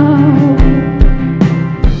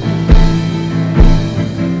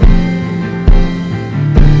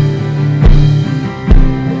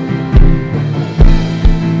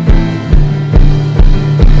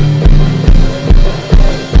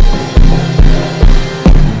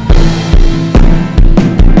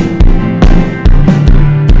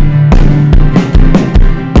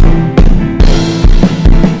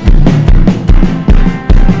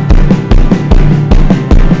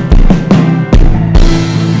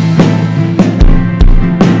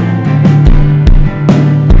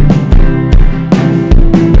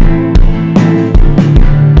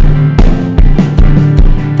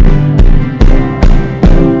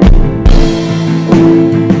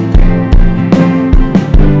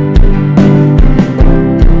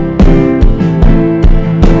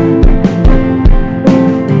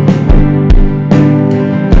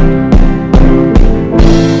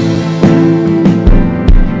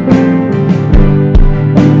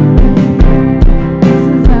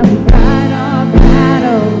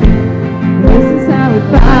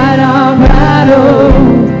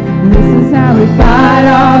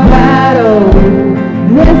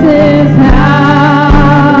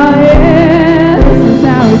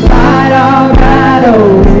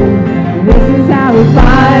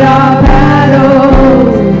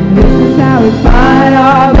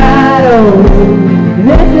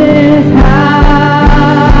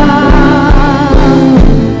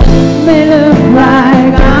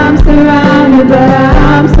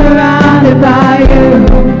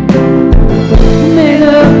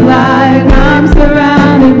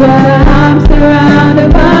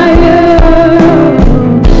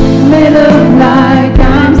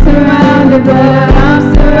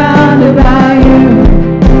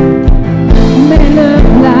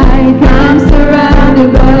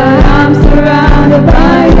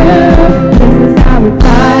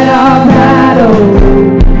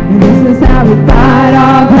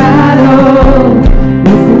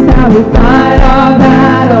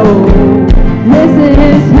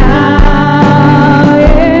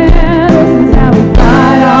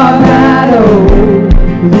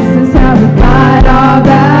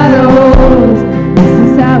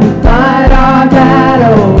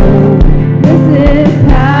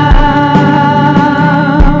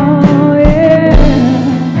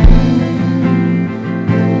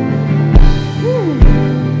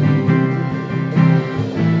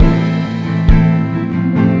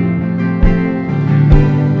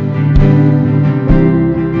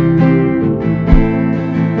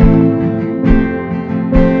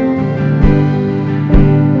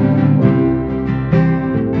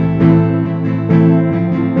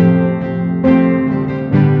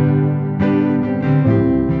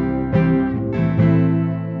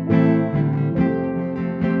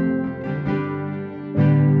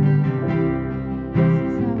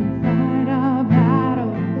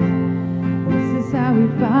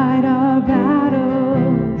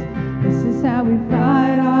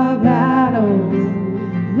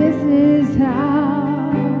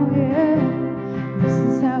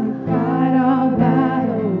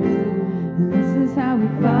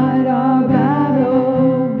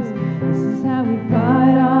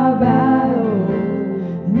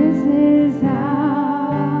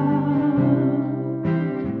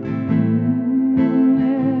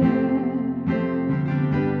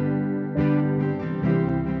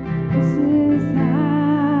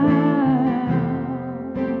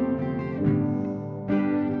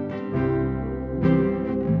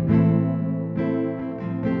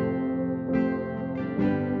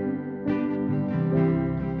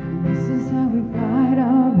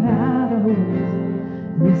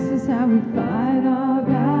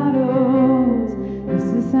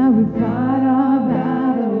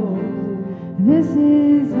 This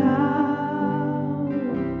is how,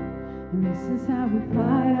 and this is how we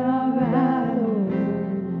fight our battle.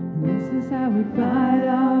 And this is how we fight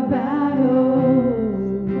our battle.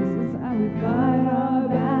 This is how we fight our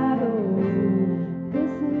battle.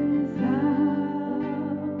 This is how.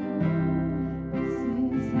 This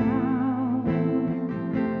is how.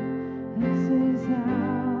 This is how.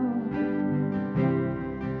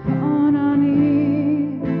 On our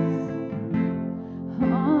knees.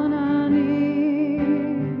 On our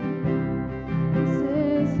knees. This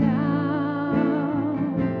is how.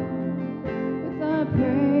 With our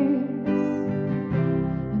praise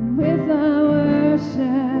and with our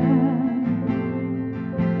worship,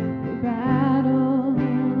 we battle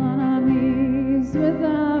on our knees with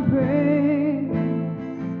our praise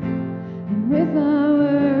and with our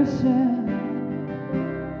worship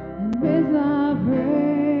and with our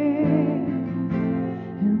praise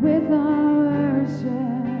and with our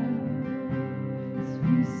worship. As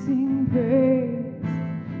we sing praise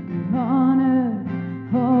and honor,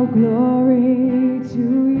 all glory to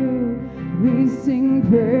you. We sing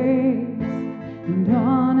praise and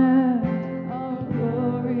honor, all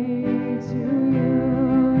glory to you.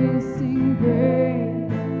 We sing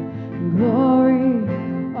praise and glory,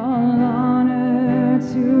 all honor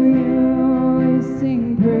to you. We sing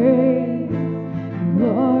praise and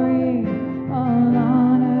glory, all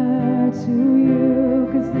honor to you.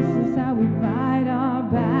 'Cause this is how we fight our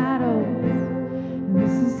battles.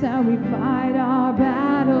 This is how we fight our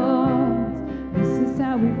battles. This is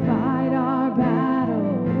how we fight our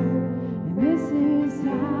battles. And this is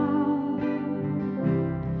how.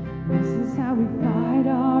 This is how we fight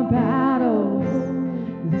our battles.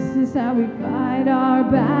 This is how we fight our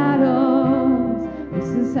battles. This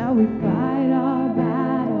is how we fight our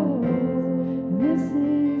battles. And this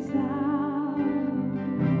is how.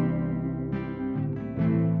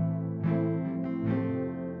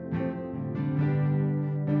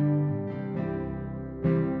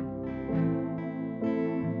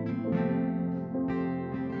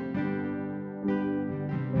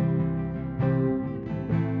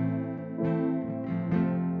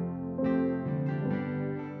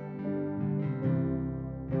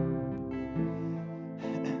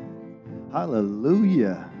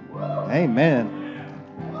 Hallelujah. Amen.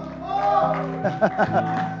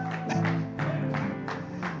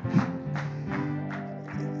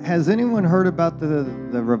 Has anyone heard about the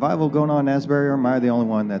revival going on in Asbury, or am I the only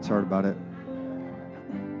one that's heard about it?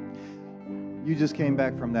 You just came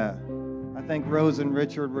back from that. I think Rose and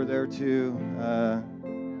Richard were there too.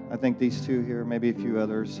 I think these two here, maybe a few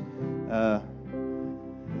others.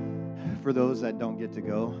 For those that don't get to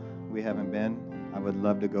go, we haven't been. I would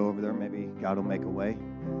love to go over there. Maybe God will make a way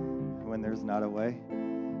when there's not a way.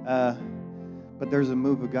 But there's a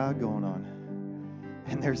move of God going on.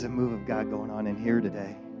 And there's a move of God going on in here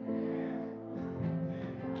today.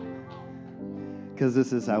 Because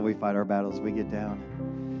this is how we fight our battles. We get down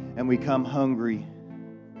and we come hungry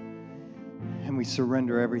and we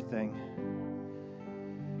surrender everything.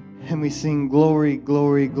 And we sing, glory,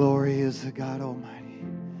 glory, glory is the God Almighty.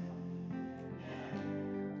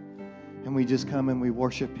 And we just come and we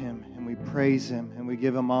worship Him and we praise Him and we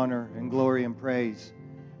give Him honor and glory and praise.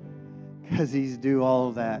 Because He's due all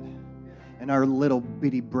of that. And our little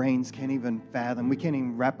bitty brains can't even fathom. We can't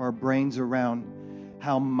even wrap our brains around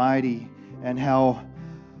how mighty and how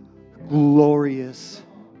glorious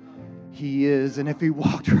He is. And if He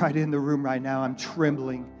walked right in the room right now, I'm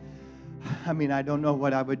trembling. I mean, I don't know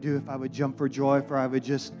what I would do if I would jump for joy, if I would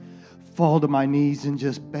just fall to my knees and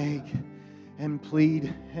just beg and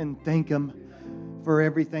plead and thank Him for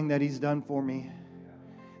everything that He's done for me.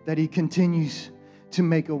 That He continues to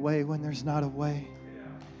make a way when there's not a way.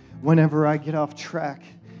 Whenever I get off track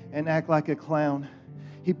and act like a clown,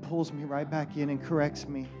 He pulls me right back in and corrects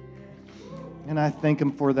me. And I thank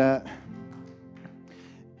Him for that.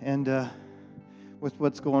 And with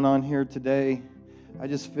what's going on here today, I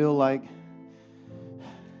just feel like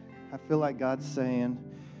God's saying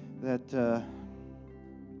that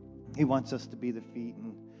He wants us to be the feet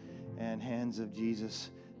and hands of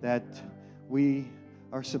Jesus, that we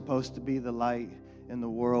are supposed to be the light in the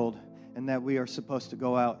world, and that we are supposed to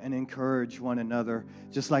go out and encourage one another,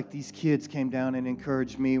 just like these kids came down and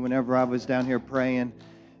encouraged me whenever I was down here praying.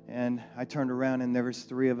 And I turned around and there was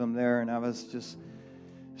 3 of them there, and I was just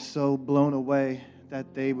so blown away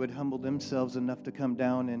that they would humble themselves enough to come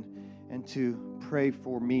down and to pray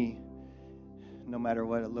for me, no matter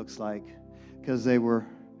what it looks like, because they were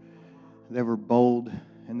bold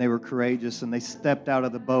and they were courageous, and they stepped out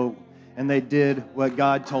of the boat and they did what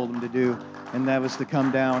God told them to do, and that was to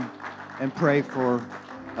come down and pray for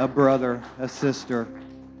a brother, a sister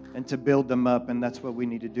and to build them up. And that's what we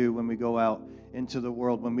need to do when we go out into the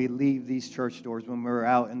world, when we leave these church doors, when we're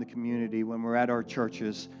out in the community, when we're at our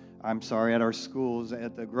churches, at our schools,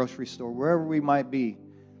 at the grocery store, wherever we might be,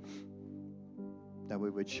 that we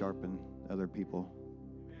would sharpen other people,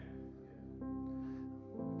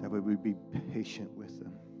 that we would be patient with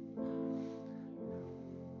them.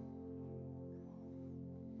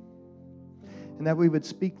 And that we would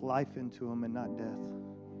speak life into them and not death.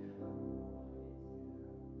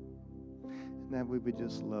 And that we would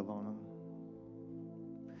just love on them.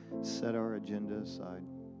 Set our agenda aside.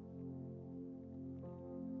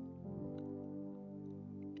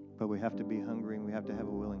 But we have to be hungry and we have to have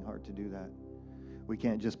a willing heart to do that. We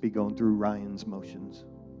can't just be going through Ryan's motions.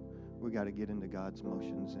 We got to get into God's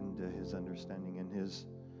motions, into His understanding and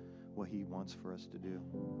what He wants for us to do.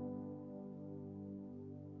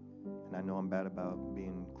 And I know I'm bad about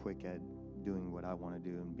being quick at doing what I want to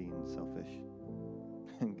do and being selfish.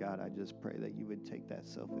 And God, I just pray that you would take that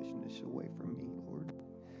selfishness away from me, Lord.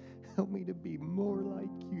 Help me to be more like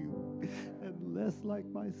you and less like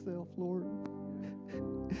myself, Lord.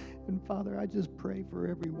 And Father, I just pray for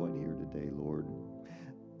everyone here today, Lord,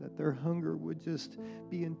 that their hunger would just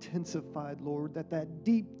be intensified, Lord, that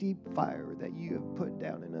deep, deep fire that you have put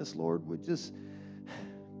down in us, Lord, would just,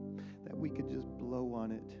 that we could just blow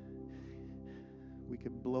on it. We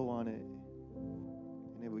could blow on it,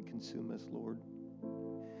 and it would consume us, Lord.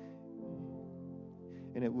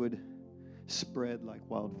 And it would spread like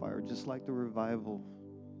wildfire, just like the revival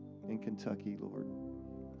in Kentucky, Lord.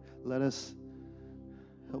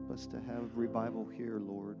 Help us to have revival here,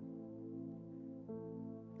 Lord.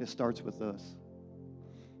 It starts with us.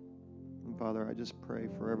 And Father, I just pray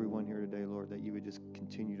for everyone here today, Lord, that you would just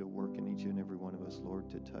continue to work in each and every one of us, Lord,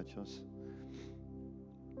 to touch us.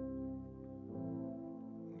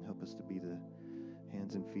 Help us to be the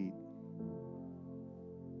hands and feet.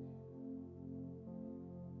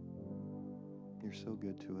 You're so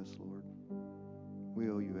good to us, Lord. We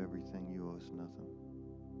owe you everything. You owe us nothing.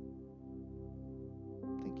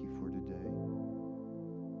 Thank you for today.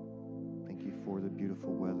 Thank you for the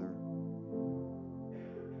beautiful weather.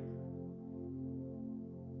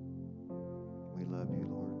 We love you,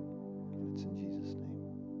 Lord. And it's in Jesus' name.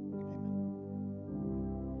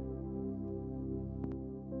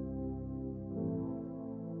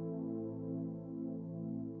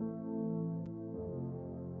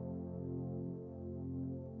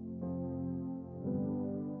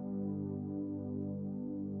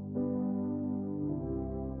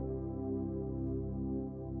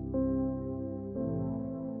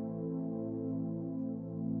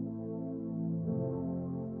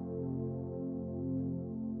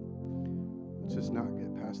 Just not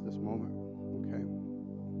get past this moment, okay?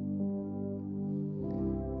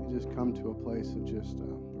 You just come to a place of just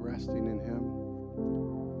resting in Him.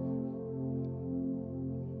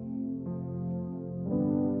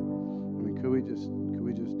 I mean, could we just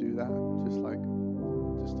do that?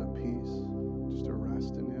 Just a peace, just a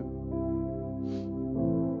rest in Him.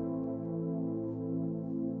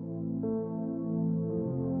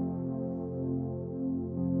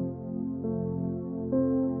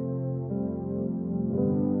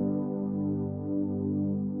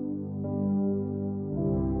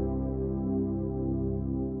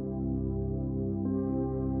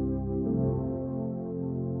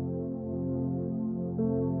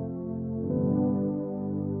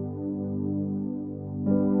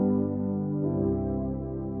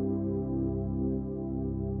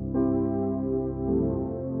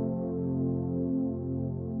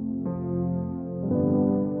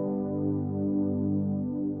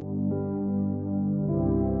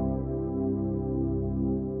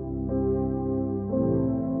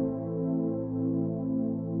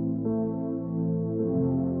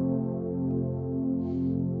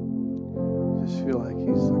 Feel like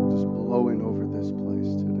He's like just blowing over this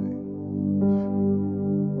place today.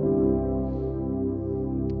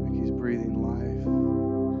 Like He's breathing life.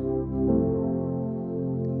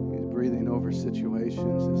 He's breathing over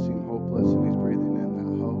situations that seem hopeless, and He's breathing in that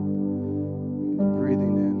hope. He's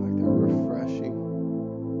breathing in like they're refreshing.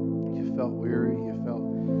 You felt weary, you felt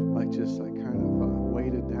like just like kind of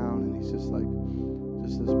weighted down, and He's just like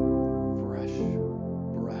just this fresh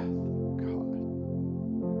breath.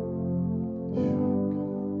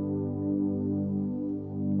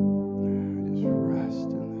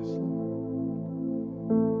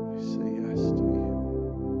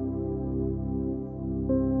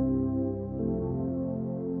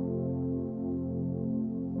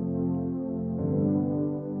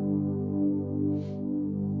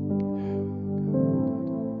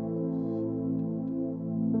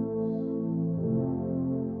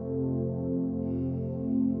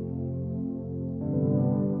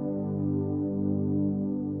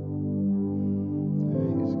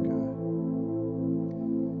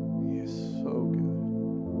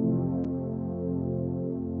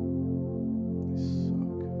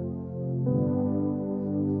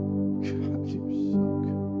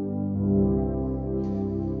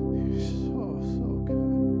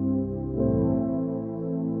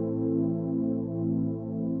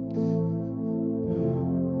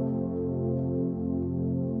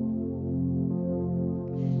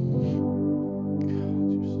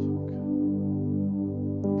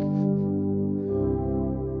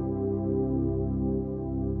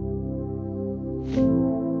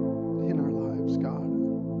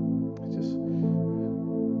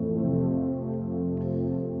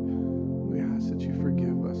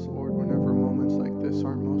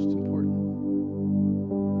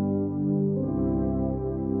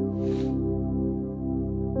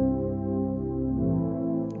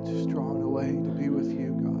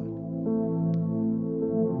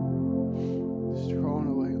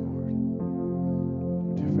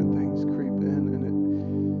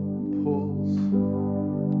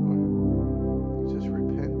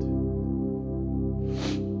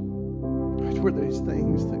 where there's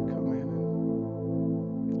things that come in,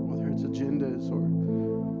 and whether it's agendas or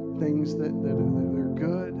things that are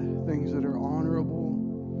good, things that are honorable,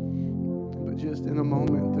 but just in a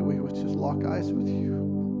moment that we would just lock eyes with you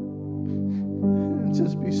and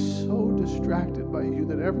just be so distracted by you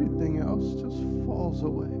that everything else just falls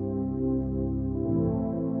away.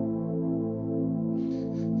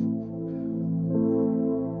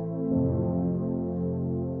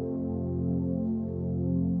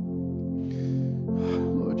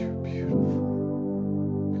 Lord, you're beautiful.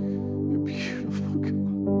 You're beautiful, God.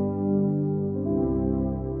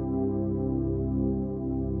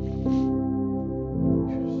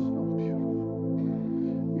 You're so beautiful.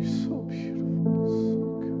 You're so beautiful. So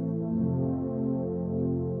good.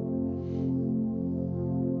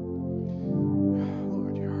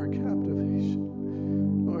 Lord, you're our captivation.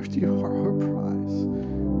 Lord, you are our prize.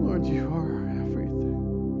 Lord, you are our everything.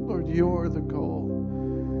 Lord, you are the goal.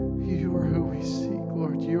 You are who we seek.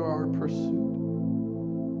 Lord, you are our pursuit.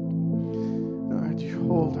 Lord, you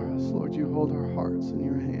hold us. Lord, you hold our hearts in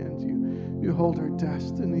your hands. You hold our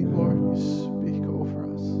destiny. Lord, you speak over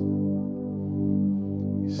us.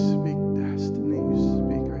 You speak destiny. You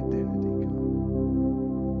speak identity, God.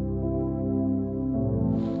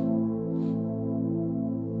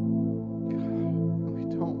 God, we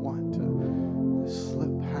don't want to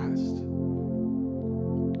slip past.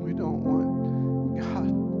 We don't want,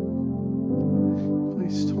 God,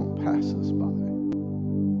 please don't pass us by.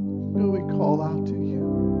 Will we call out to you?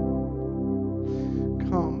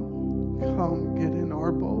 Come, get in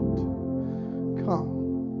our boat. Come,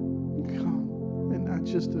 and not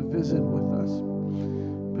just to visit with us,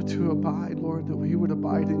 but to abide, Lord, that we would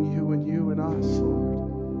abide in you and you in us, Lord.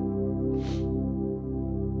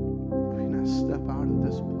 We not step out of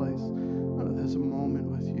this place, out of this moment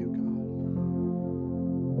with you, God.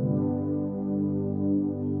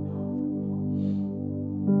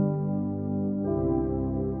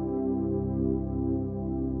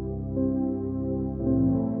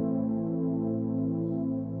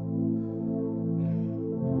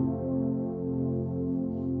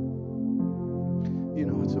 You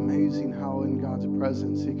know, it's amazing how in God's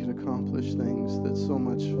presence He could accomplish things that's so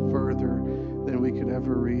much further than we could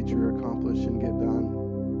ever reach or accomplish and get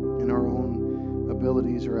done in our own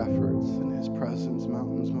abilities or efforts. In His presence,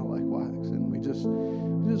 mountains melt like wax. And we just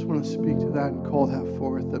want to speak to that and call that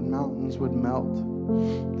forth, that mountains would melt,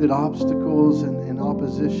 that obstacles and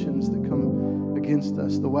oppositions that come against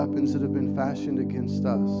us, the weapons that have been fashioned against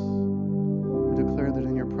us, we declare that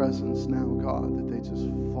in your presence now, God, that they just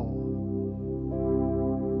fall.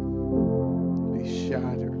 Be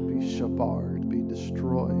shattered, be shabarred, be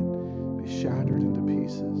destroyed, be shattered into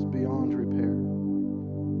pieces beyond repair.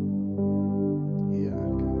 Yeah,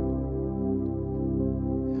 God.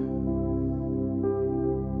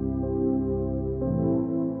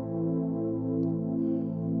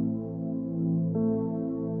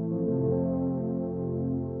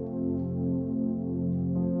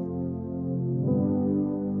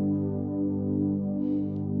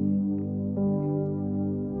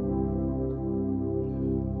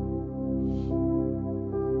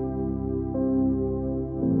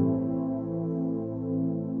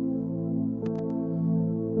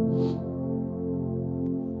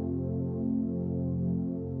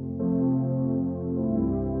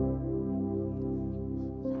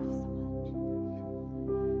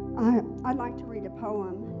 I'd like to read a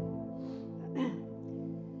poem.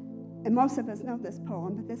 And most of us know this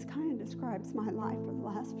poem, but this kind of describes my life for the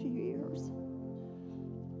last few years.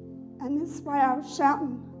 And this is why I was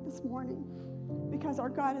shouting this morning, because our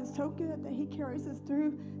God is so good that He carries us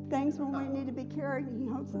through things when we need to be carried, and He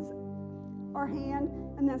holds us our hand,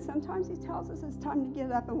 and then sometimes He tells us it's time to get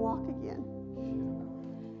up and walk again.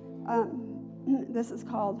 This is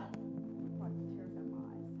called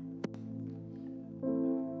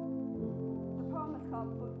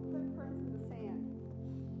Footprints in the Sand.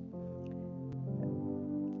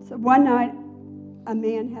 So one night, a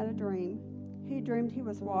man had a dream. He dreamed he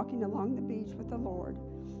was walking along the beach with the Lord.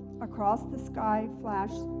 Across the sky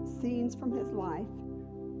flashed scenes from his life.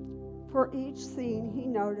 For each scene, he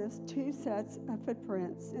noticed two sets of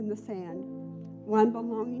footprints in the sand, one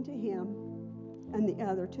belonging to him and the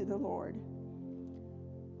other to the Lord.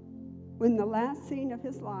 When the last scene of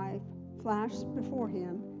his life flashed before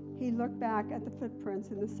him, he looked back at the footprints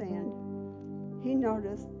in the sand. He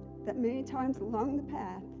noticed that many times along the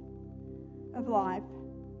path of life,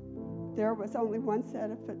 there was only one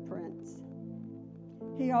set of footprints.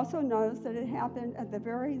 He also noticed that it happened at the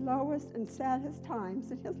very lowest and saddest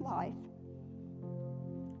times in his life.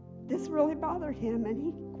 This really bothered him, and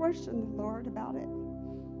he questioned the Lord about it.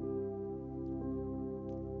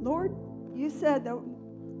 Lord, You said that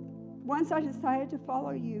once I decided to follow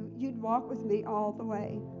you, you'd walk with me all the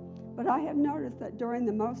way. But I have noticed that during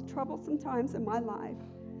the most troublesome times in my life,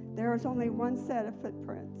 there is only one set of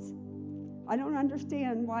footprints. I don't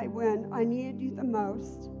understand why when I needed you the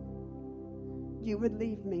most, you would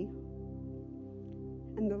leave me.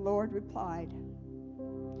 And the Lord replied,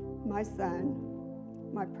 my son,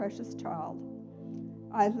 my precious child,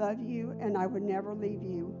 I love you and I would never leave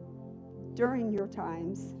you during your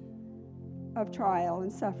times of trial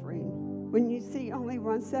and suffering. When you see only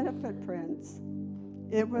one set of footprints,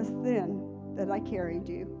 it was then that I carried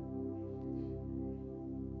you.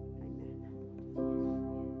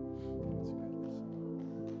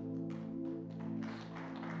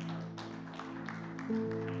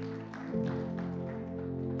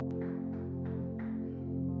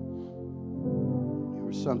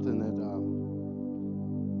 Something that I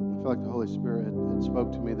feel like the Holy Spirit had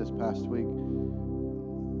spoke to me this past week.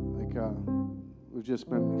 Like we've just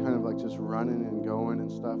been kind of like just running and going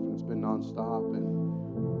and stuff, and it's been nonstop,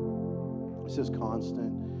 and it's just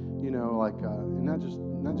constant, you know, like and not just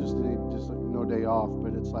like no day off,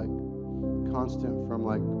 but it's like constant from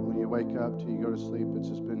like when you wake up till you go to sleep. It's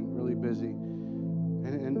just been really busy,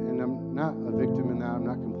 and I'm not a victim in that. I'm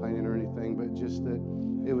not complaining or anything, but just that.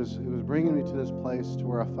 It was bringing me to this place to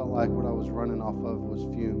where I felt like what I was running off of was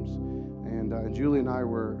fumes, and Julie and I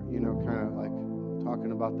were, you know, kind of like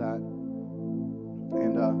talking about that,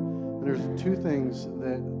 and there's two things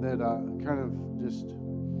that kind of just,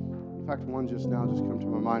 in fact, one just now just come to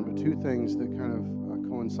my mind, but two things that kind of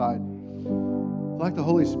coincide. Like the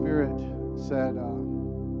Holy Spirit said.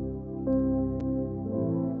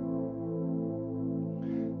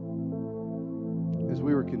 As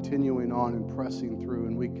we were continuing on and pressing through,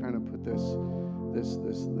 and we kind of put this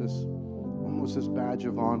almost this badge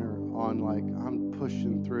of honor on, like, I'm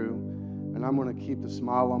pushing through, and I'm going to keep the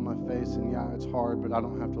smile on my face, and yeah, it's hard, but I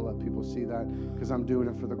don't have to let people see that, because I'm doing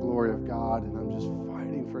it for the glory of God, and I'm just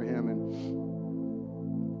fighting for Him, and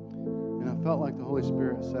I felt like the Holy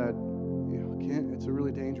Spirit said, you know, Kent, it's a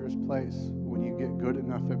really dangerous place when you get good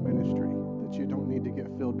enough at ministry that you don't need to get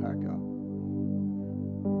filled back up.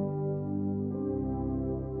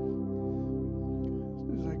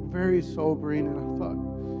 Very sobering, and I thought,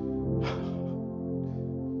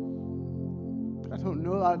 I don't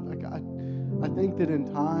know. I think that in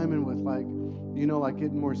time and with, like, you know, like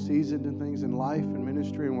getting more seasoned in things in life and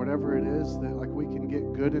ministry and whatever it is, that like we can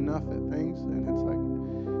get good enough at things, and it's like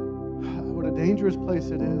what a dangerous place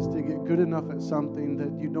it is to get good enough at something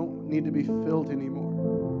that you don't need to be filled anymore.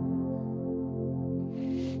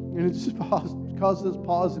 And it just caused this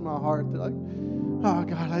pause in my heart that, like, oh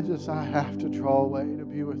God, I have to draw away to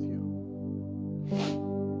be with you.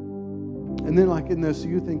 And then, like, in this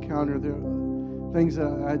youth encounter, there are things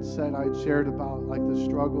that I'd shared about, like the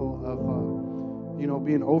struggle of, you know,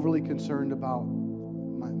 being overly concerned about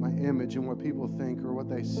my image and what people think or what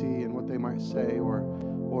they see and what they might say or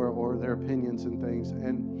their opinions and things.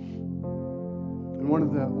 And one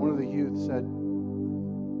of the youth said,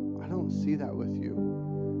 I don't see that with you.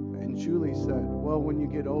 And Julie said, well, when you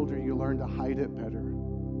get older, you learn to hide it better.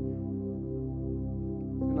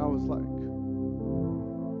 And I was like,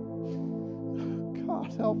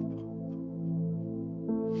 God help.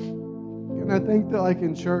 And I think that, like,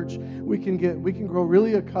 in church, we can grow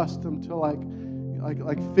really accustomed to like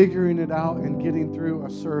figuring it out and getting through a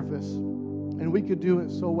service. And we could do it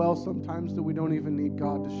so well sometimes that we don't even need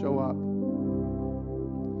God to show up.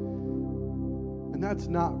 And that's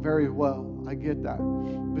not very well. I get that.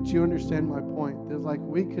 But you understand my point. There's like,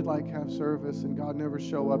 we could like have service and God never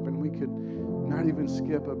show up, and we could not even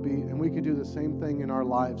skip a beat, and we could do the same thing in our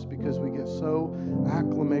lives because we get so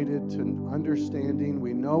acclimated to understanding.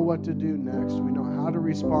 We know what to do next. We know how to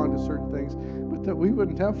respond to certain things, but that we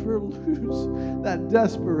would never lose that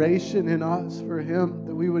desperation in us for Him,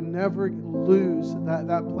 that we would never lose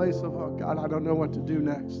that place of, oh God, I don't know what to do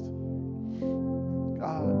next.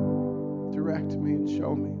 God, direct me and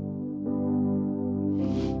show me.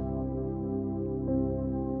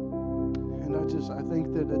 And I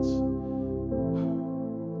think that it's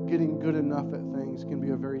getting good enough at things can be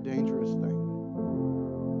a very dangerous thing.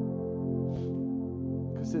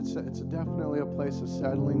 Because it's definitely a place of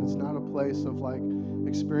settling. It's not a place of like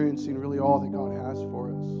experiencing really all that God has for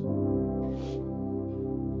us.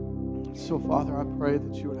 So Father, I pray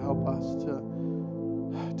that you would help us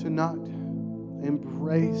to not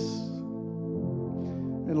embrace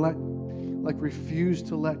and refuse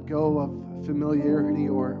to let go of familiarity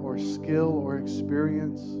or skill or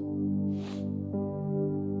experience.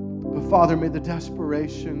 But Father, may the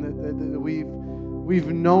desperation that we've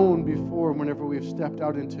known before whenever we've stepped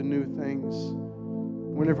out into new things,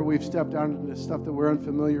 whenever we've stepped out into stuff that we're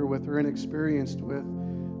unfamiliar with or inexperienced with.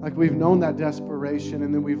 Like we've known that desperation,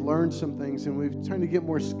 and then we've learned some things, and we've trying to get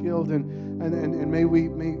more skilled, and may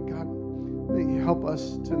God, may you help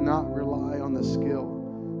us to not rely on the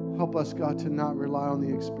skill. Help us, God, to not rely on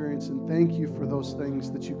the experience. And thank you for those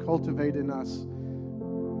things that you cultivate in us.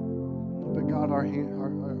 But God, our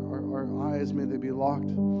eyes, may they be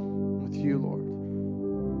locked with you, Lord.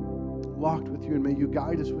 Locked with you, and may you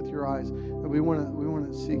guide us with your eyes. And we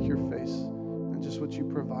want to seek your face and just what you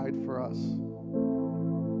provide for us.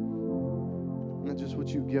 Not just what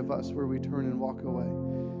you give us where we turn and walk away.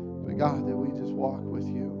 But God, that we just walk with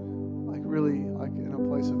you. Like really, like in a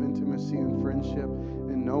place of intimacy and friendship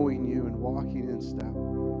and knowing you and walking in step.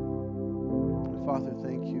 And Father,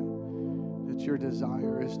 thank you that your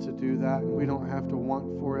desire is to do that, and we don't have to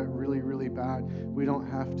want for it really, really bad. We don't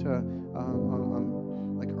have to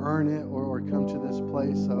like earn it or come to this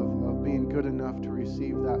place of being good enough to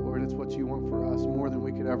receive that, Lord. It's what you want for us more than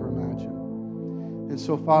we could ever imagine. And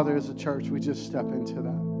so, Father, as a church, we just step into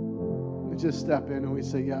that. We just step in and we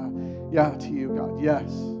say, yeah to you, God.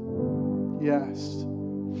 Yes. Yes.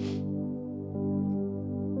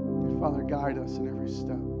 And Father, guide us in every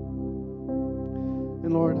step.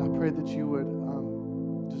 And Lord, I pray that you would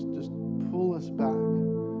just pull us back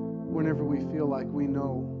whenever we feel like we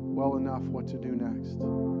know well enough what to do next.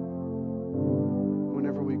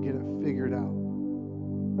 Whenever we get it figured out.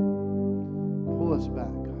 Pull us back,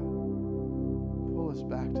 God. Pull us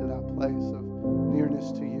back to that place of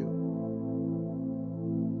nearness to you.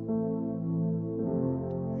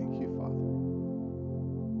 Thank you, Father.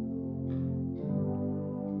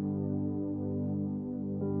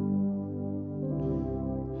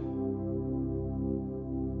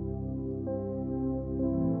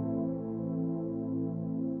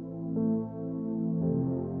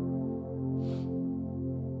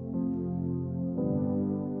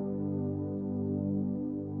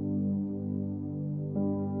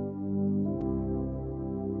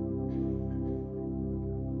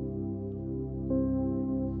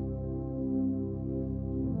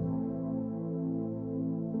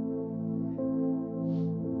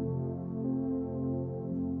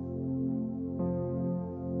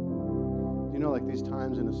 Like these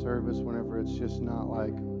times in a service whenever it's just not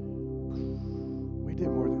like, we did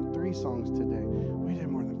more than 3 songs today. We did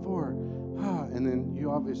more than 4. And then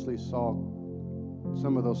you obviously saw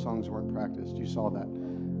some of those songs weren't practiced. You saw that.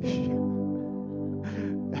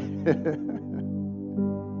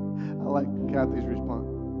 I like Kathy's response.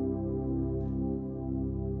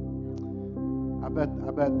 I bet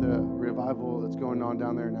the revival that's going on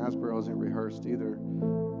down there in Asboro isn't rehearsed either.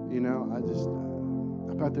 You know,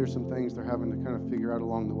 I bet there's some things they're having to kind of figure out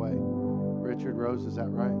along the way. Richard Rose, is that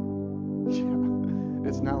right? Yeah.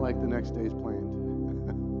 It's not like the next day's planned.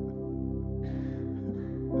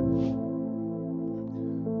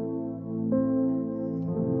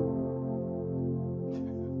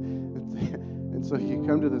 And so you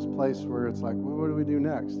come to this place where it's like, well, what do we do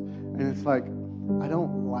next? And it's like, I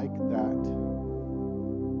don't like that.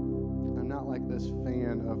 I'm not like this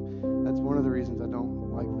fan of, that's one of the reasons I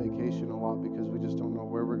don't like vacation a lot, because we just don't know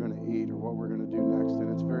where we're going to eat or what we're going to do next,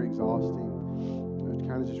 and it's very exhausting. I'd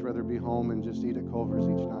kind of just rather be home and just eat at Culver's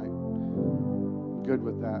each night. I'm good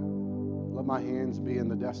with that. Let my hands be in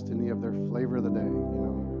the destiny of their flavor of the day, you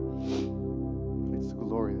know. It's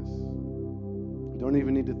glorious. Don't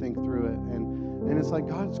even need to think through it. And it's like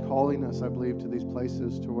God's calling us, I believe, to these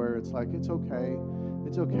places to where it's like, it's okay.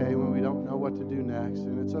 It's okay when we don't know what to do next,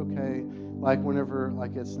 and it's okay like whenever,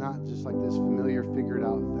 like it's not just like this familiar figured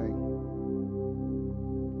out thing.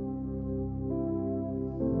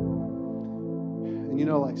 And you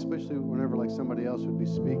know, like especially whenever like somebody else would be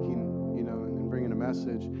speaking, you know, and bringing a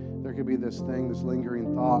message, there could be this thing, this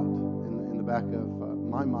lingering thought in the back of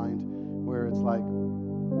my mind where it's like,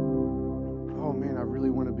 oh man, I really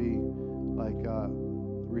want to be like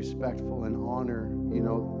respectful and honor, you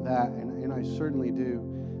know, that, and I certainly do.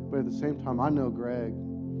 But at the same time, I know Greg,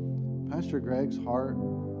 Pastor Greg's heart.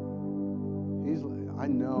 I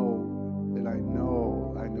know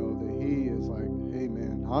that he is like, hey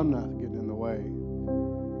man, I'm not getting in the way.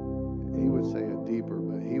 He would say it deeper,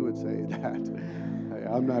 but he would say that, hey,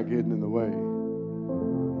 I'm not getting in the way.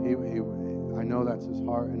 I know that's his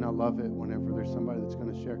heart, and I love it whenever there's somebody that's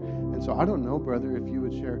going to share. And so I don't know, brother, if you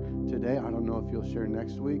would share today. I don't know if you'll share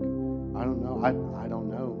next week. I don't know. I don't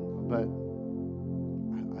know. But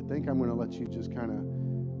I think I'm going to let you just kind of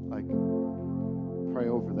like pray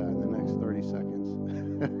over that in the next 30 seconds.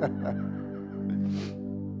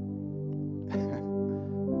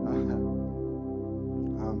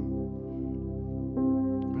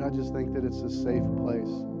 But I just think that it's a safe place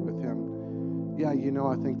with him. yeah,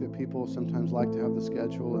 I think that people sometimes like to have the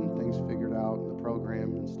schedule and things figured out and the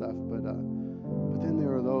program and stuff, but then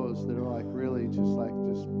there are those that are like really just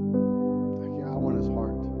yeah, I want his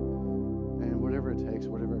heart, and whatever it takes,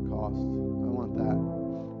 whatever it costs, I want that.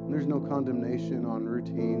 And there's no condemnation on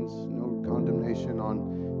routines, no condemnation on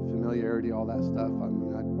familiarity, all that stuff. I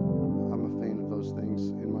mean, I'm a fan of those things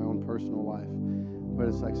in my own personal life, but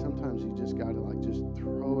it's like sometimes you just got to like just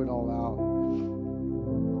throw it all out.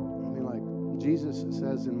 Jesus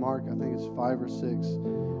says in Mark, I think it's 5 or 6, I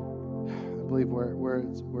believe,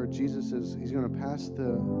 where Jesus is, he's going to pass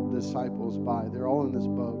the disciples by. They're all in this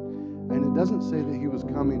boat. And it doesn't say that he was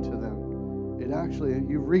coming to them. It actually,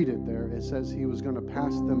 you read it there, it says he was going to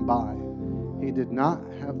pass them by. He did not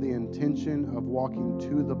have the intention of walking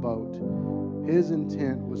to the boat. His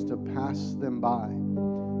intent was to pass them by.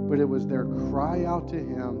 But it was their cry out to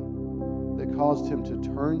him that caused him to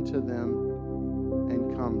turn to them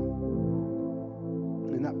and come.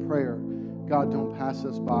 In that prayer, God, don't pass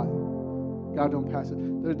us by. God, don't pass it.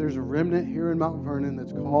 There's a remnant here in Mount Vernon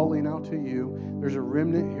that's calling out to you. There's a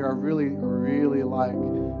remnant here. I really like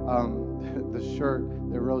the shirt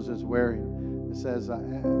that Rose is wearing. It says,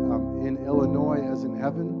 in Illinois as in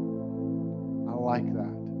heaven. I like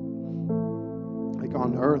that. Like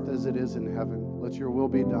on earth as it is in heaven. Let your will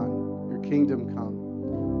be done. Your kingdom come.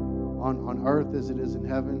 On earth as it is in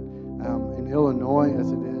heaven. In Illinois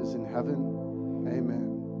as it is in heaven. Amen.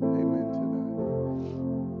 Amen to that.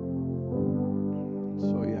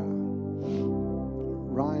 So, yeah.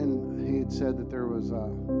 Ryan, he had said that there was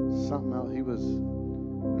something else. He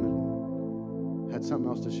had something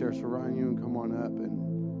else to share. So, Ryan, you can come on up. And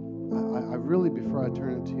I really, before I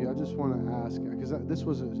turn it to you, I just want to ask, because this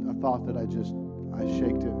was a thought that I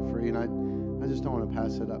shaked it free, and I just don't want to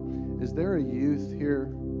pass it up. Is there a youth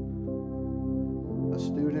here, a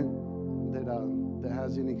student that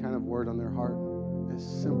has any kind of word on their heart? As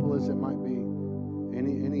simple as it might be,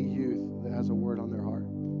 any youth that has a word on their heart.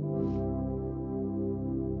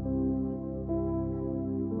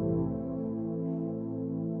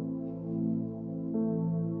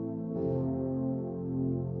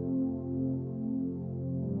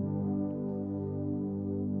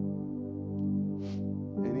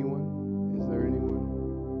 Anyone? Is there anyone?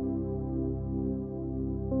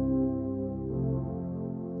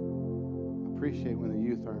 I appreciate when the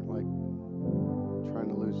youth aren't like trying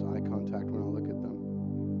to lose eye contact when I look at them.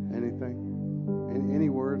 Anything? Any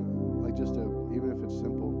word? Like just even if it's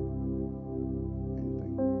simple.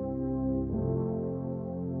 Anything?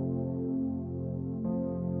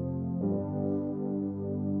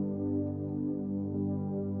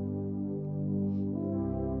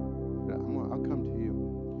 Yeah, I'll come to you.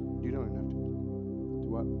 You don't have to. Do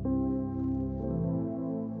what?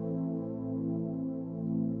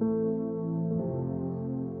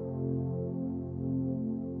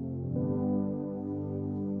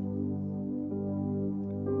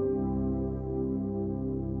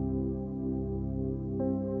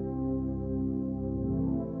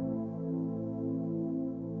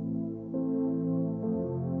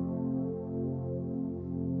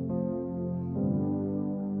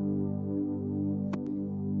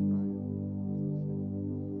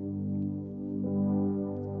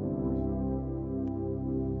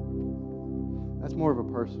 That's more of a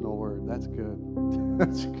personal word. That's good.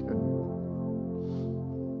 That's good.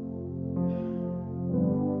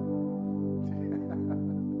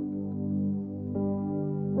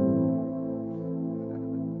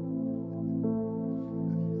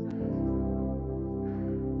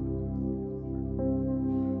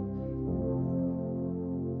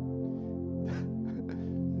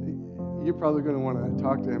 You're probably going to want to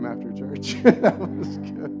talk to him after church. That was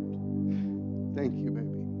good. Thank you, baby.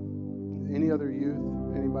 Any other youth?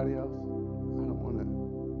 Anybody else? I don't want to.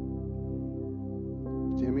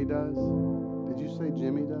 Jimmy does? Did you say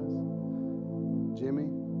Jimmy does? Jimmy?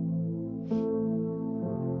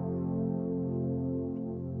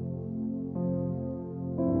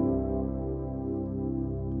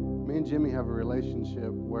 Me and Jimmy have a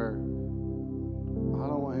relationship where I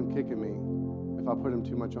don't want him kicking me if I put him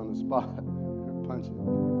too much on the spot or punch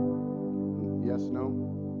him. Yes, no?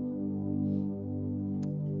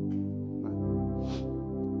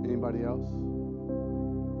 Anybody else?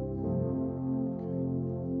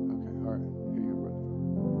 Okay, all right. Here you go, brother.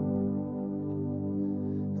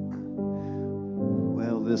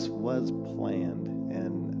 Well, this was planned,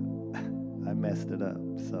 and I messed it up.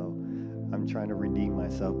 So I'm trying to redeem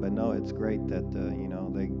myself. But no, it's great that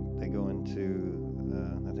they go into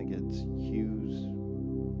I think it's Hughes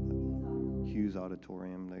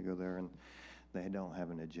Auditorium. They go there and they don't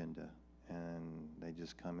have an agenda, and they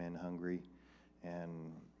just come in hungry,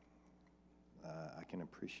 and can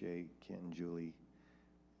appreciate Kent and Julie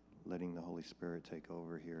letting the Holy Spirit take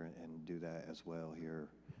over here and do that as well here.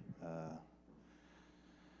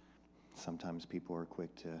 Sometimes people are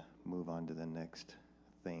quick to move on to the next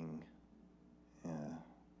thing.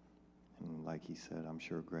 And like he said, I'm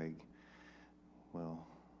sure Greg will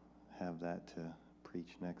have that to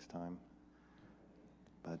preach next time.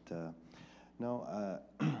 But no,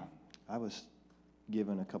 I was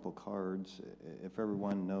given a couple cards. If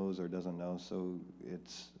everyone knows or doesn't know, so we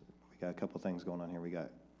got a couple things going on here. We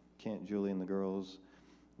got Kent, Julie, and the girls,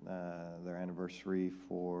 their anniversary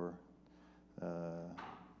for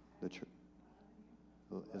the church.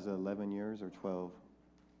 Is it 11 years or 12?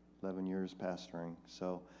 11 years pastoring.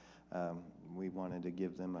 So we wanted to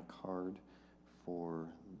give them a card for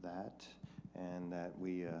that, and that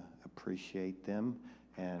we appreciate them.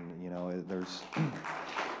 And, you know, there's...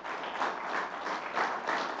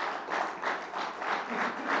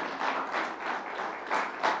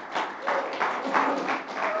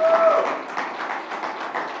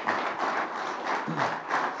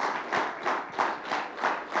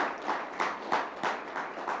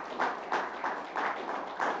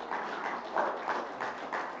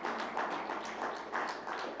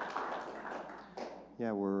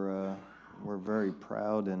 Yeah, we're very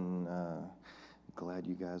proud and glad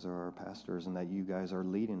you guys are our pastors and that you guys are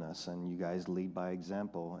leading us, and you guys lead by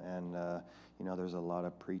example. And you know, there's a lot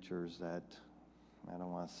of preachers that, I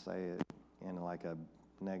don't want to say it in like a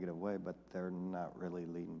negative way, but they're not really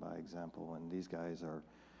leading by example. And these guys are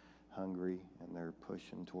hungry and they're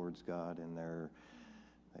pushing towards God, and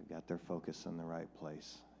they've got their focus in the right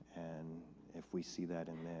place. And if we see that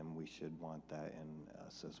in them, we should want that in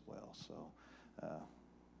us as well. So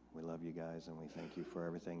we love you guys, and we thank you for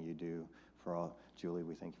everything you do. For all, Julie,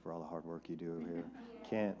 we thank you for all the hard work you do here.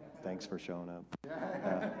 Kent, thanks for showing up.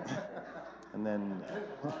 And then,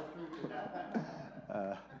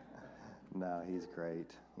 no, he's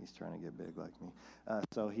great. He's trying to get big like me.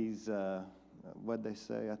 So he's, what'd they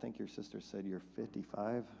say? I think your sister said you're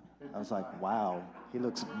 55. I was like, wow, he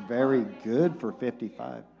looks very good for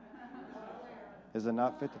 55. Is it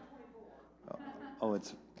not 50? Oh,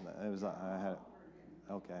 it was,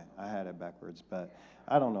 I had it backwards, but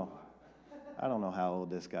I don't know. I don't know how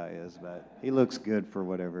old this guy is, but he looks good for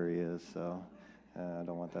whatever he is, so I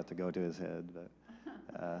don't want that to go to his head,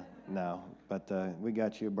 but no. But we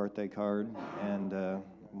got you a birthday card, and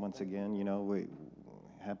once again, you know,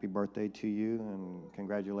 happy birthday to you, and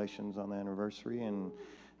congratulations on the anniversary, and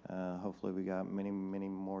hopefully we got many, many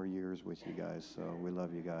more years with you guys, so we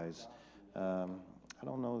love you guys. I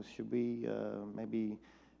don't know, should we maybe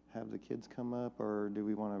have the kids come up, or do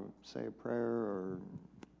we want to say a prayer, or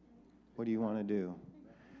what do you want to do?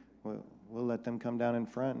 We'll let them come down in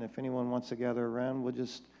front, and if anyone wants to gather around,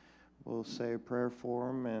 we'll say a prayer for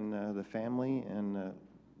them and the family. And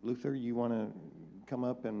Luther, you want to come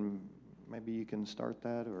up and maybe you can start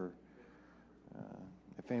that, or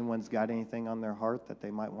if anyone's got anything on their heart that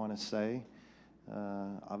they might want to say,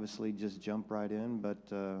 obviously just jump right in, but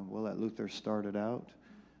we'll let Luther start it out,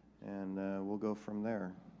 and we'll go from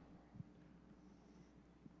there.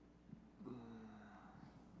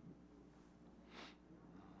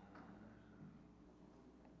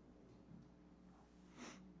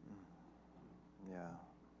 Yeah.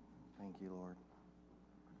 Thank you, Lord.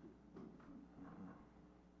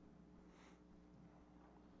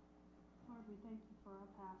 Lord, we thank you for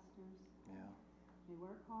our pastors. Yeah. They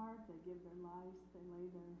work hard, they give their lives, they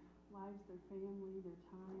lay their lives, their family, their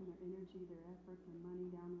time, their energy, their effort, their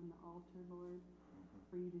money down on the altar, Lord,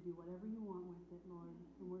 for you to do whatever you want with it, Lord.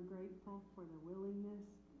 And we're grateful for their willingness.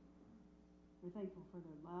 We're thankful for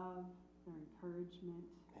their love, their encouragement,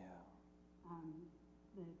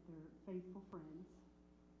 that they're faithful friends.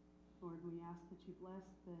 Lord, we ask that you bless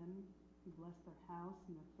them, you bless their house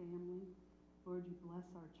and their family. Lord, you bless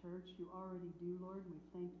our church. You already do, Lord. We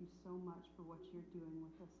thank you so much for what you're doing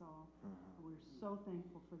with us all. We're so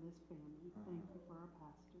thankful for this family. Thank you for our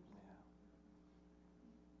pastors.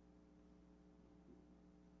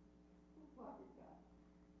 Father God,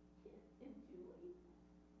 Kent and Julie,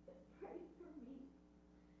 pray for me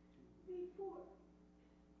before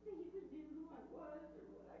they even knew who I was or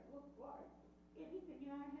what I looked like. Anything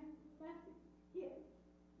I had nothing yet.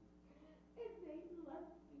 And they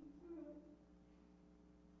loved me through it.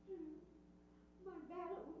 My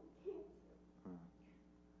battle with cancer.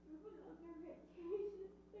 We went on their vacation.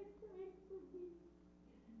 They prayed for me.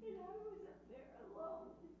 And I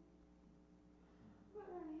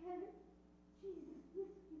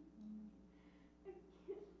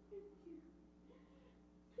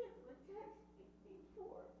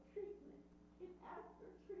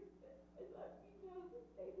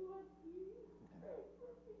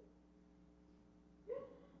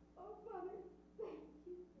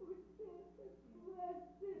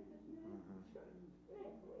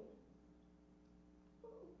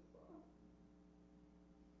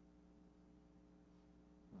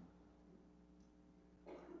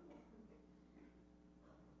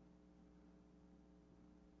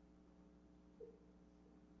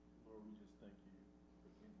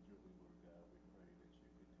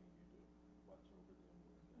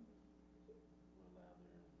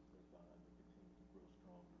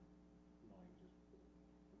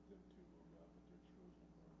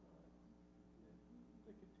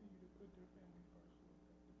put their family first, Lord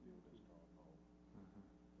God, to build a strong home. Lord,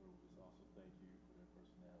 we just also thank you for their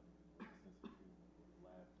personality, Lord, the sense of humor, Lord,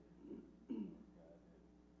 laughter, Lord God, that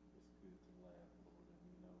it's good to laugh, Lord, and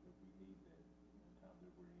we know that we need that in the time that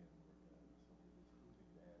we're in, Lord God. So we just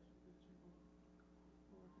continue to ask you that you will,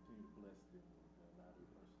 Lord, continue to bless them, Lord God, allow their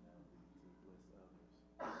personality to bless others,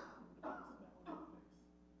 Lord, to put a smile on their face.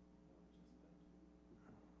 Lord,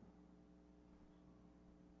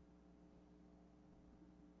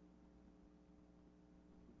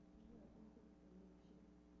 we just thank you.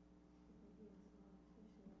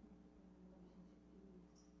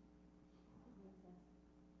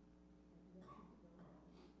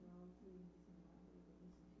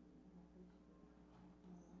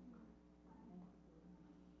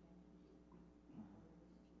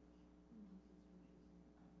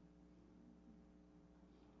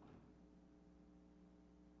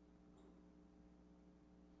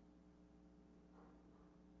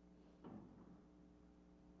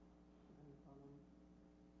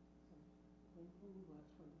 Thankful and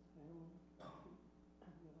blessed for this family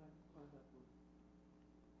that I've part of.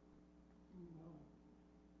 You know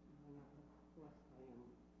how blessed I am.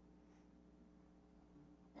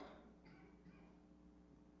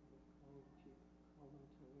 I'm praying that you call them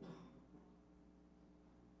to me.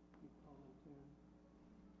 You call them to him.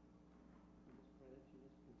 I just pray that you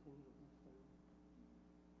just continue to bless them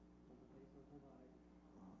all the days of their life.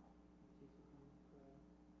 In Jesus' name I pray.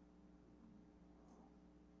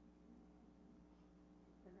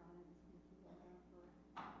 For God, I just thank you, Lord God,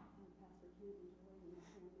 for Pastor Ken and Joy and their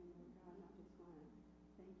family, Lord God. And I just want to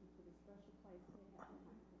thank you for the special place they have in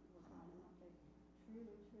my heart, Lord God, and what they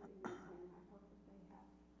truly, truly need to. And I hope that they have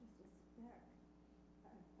just a speck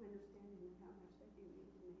of understanding of how much they do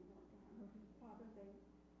need to me, Lord God. Father,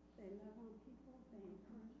 they love on people. They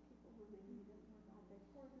encourage people when they need it, Lord God. They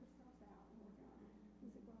pour themselves out, Lord God.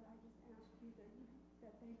 And so, God, I just ask you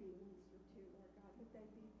that they be ministered to, Lord God, that they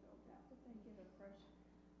be filled up, that they get a fresh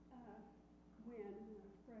wind and a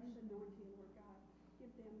fresh anointing, Lord God.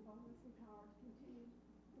 Give them boldness and power to continue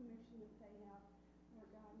the mission that they have, Lord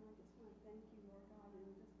God. And I just want to thank you, Lord God,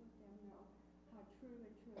 and just let them know how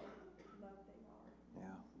truly, truly loved they are.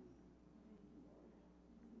 Yeah. Thank you, Lord.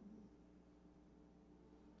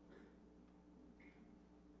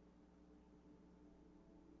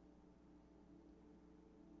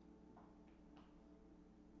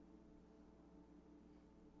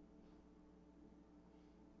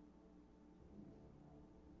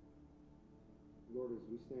 Lord, as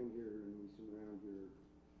we stand here and we surround your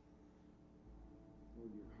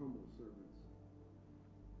humble servants,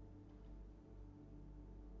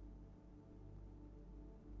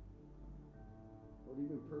 Lord,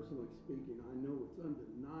 even personally speaking, I know it's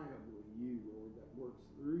undeniably you, Lord, that works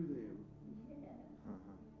through them.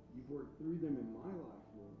 You've worked through them in my life,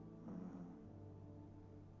 Lord.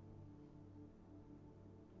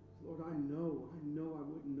 Lord, I know I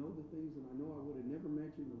wouldn't know the things, and I know I would have never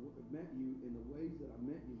met you in the ways that I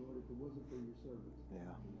met you, Lord, if it wasn't for your servants.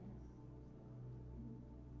 Yeah.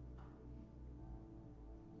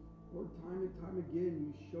 Lord, time and time again,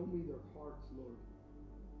 you show me their hearts, Lord.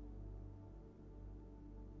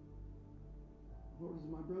 Lord, as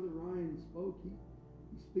my brother Ryan spoke, he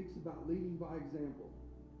speaks about leading by example.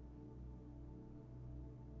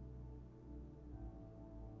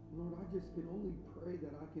 Lord, I just can only pray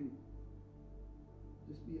that I can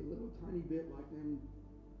just be a little tiny bit like them,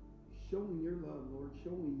 showing your love, Lord,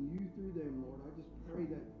 showing you through them, Lord. I just pray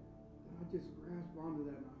that I just grasp onto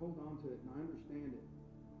that and I hold on to it and I understand it.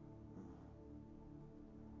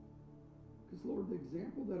 Because, Lord, the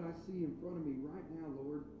example that I see in front of me right now,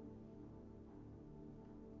 Lord, is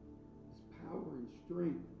power and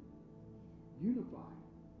strength, unified.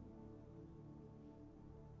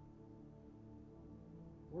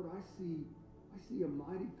 Lord, I see a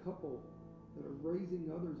mighty couple that are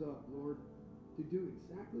raising others up, Lord, to do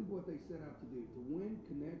exactly what they set out to do, to win,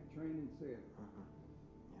 connect, train, and send.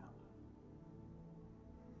 Yeah.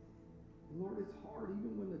 And Lord, it's hard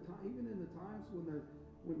even in the times when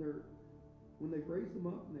they've raised them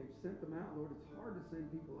up and they've sent them out, Lord, it's hard to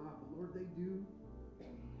send people out, but Lord, they do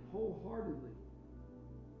wholeheartedly.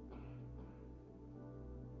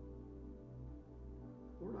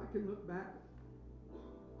 Lord, I can look back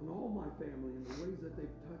on all my family and the ways that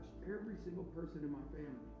they've touched every single person in my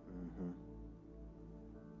family. Yeah.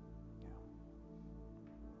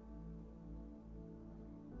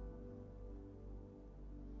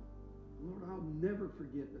 Lord, I'll never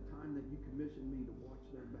forget the time that you commissioned me to watch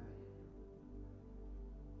their back.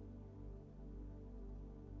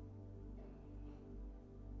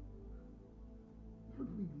 Lord,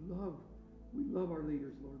 we love our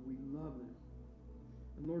leaders, Lord. We love them.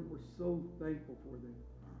 And Lord, we're so thankful for them.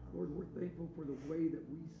 Lord, we're thankful for the way that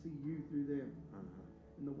we see you through them.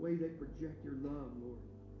 And the way they project your love, Lord.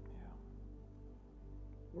 Yeah.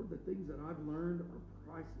 Lord, the things that I've learned are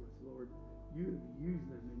priceless, Lord. You have used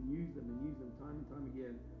them and used them and used them time and time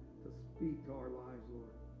again to speak to our lives,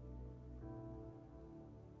 Lord.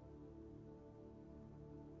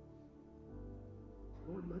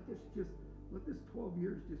 Lord, let this 12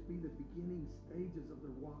 years just be the beginning stages of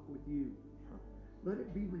their walk with you. Let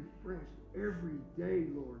it be refreshed every day,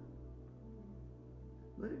 Lord.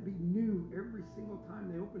 Let it be new every single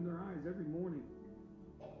time they open their eyes every morning.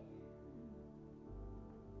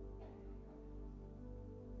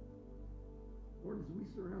 Lord, as we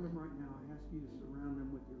surround them right now, I ask you to surround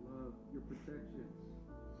them with your love, your protection,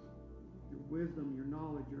 your wisdom, your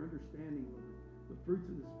knowledge, your understanding, Lord, the fruits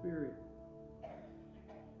of the Spirit.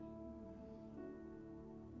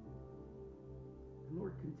 And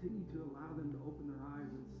Lord, continue to allow them to open their eyes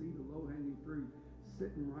and see the low-hanging fruit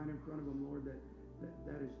sitting right in front of them, Lord, that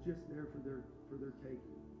is just there for their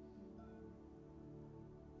taking.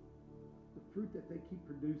 The fruit that they keep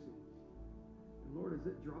producing. And Lord, as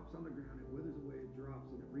it drops on the ground, it withers away, it drops,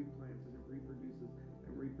 and it replants, and it reproduces,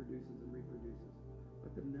 and reproduces, and reproduces.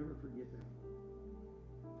 Let them never forget that.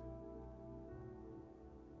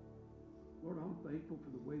 Lord, I'm thankful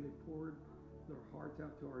for the way they poured their hearts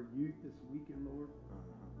out to our youth this weekend, Lord.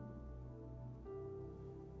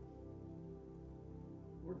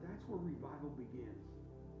 Lord, that's where revival begins.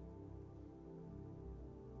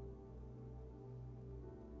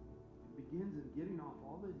 It begins in getting off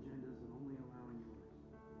all the agendas and only allowing yours.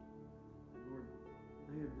 And Lord,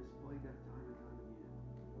 they have displayed that time and time again.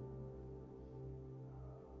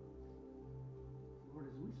 Lord,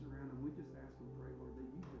 as we surround them, we just ask and pray, Lord, that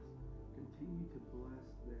you just continue to bless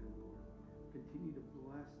them, Lord. Continue to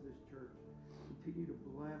bless this church. Continue to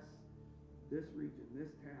bless this region,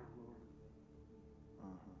 this town, Lord.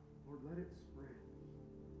 Lord, let it spread.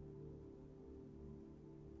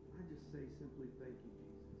 I just say simply, thank you,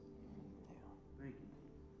 Jesus. Thank you.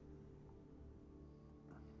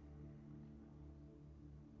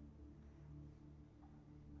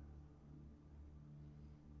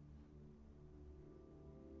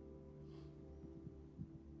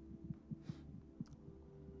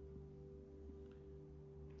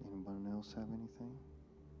 Anyone else have anything?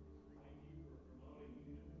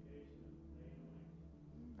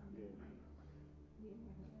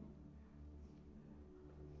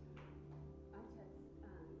 I text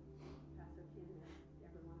Pastor Ken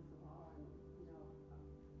every once in a while, and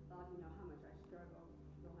thought how much I struggled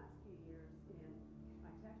the last few years, and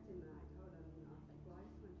I texted him and I told him, I was like, well, I just want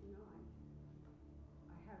you to know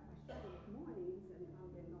I struggle with mornings, and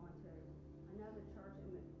I've been going to another church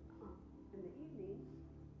in the evening,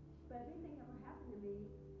 but if anything ever happened to me,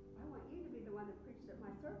 I want you to be the one that preached at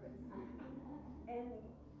my service. And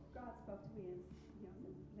God spoke to me and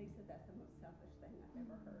said, Lisa, that's the most selfish thing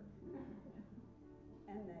I've ever heard.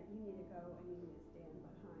 And that you need to go and you need to stand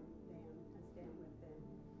behind them and stand with them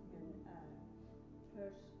and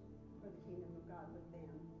push for the kingdom of God with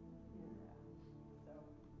them. And so.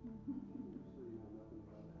 So you know nothing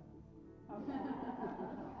about that. Okay.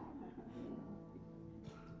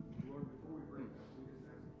 Lord, before we break up, we just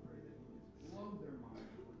ask and pray that you just blow their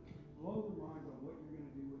minds. Blow their minds on what you're going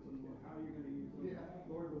to do with them, Lord, how you're going to use them.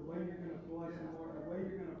 Lord, the way you're going to bless them, Lord, the way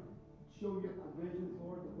you're going to show your provisions,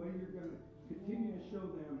 Lord, the way you're going to continue to show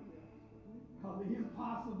them how the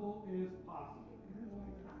impossible is possible.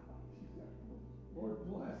 Lord,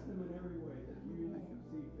 bless them in every way that you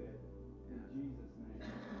see fit. In Jesus' name,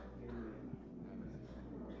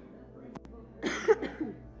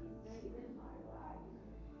 amen.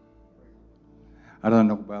 I don't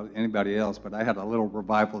know about anybody else, but I had a little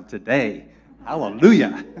revival today.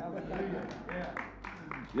 Hallelujah.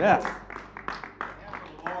 Yes.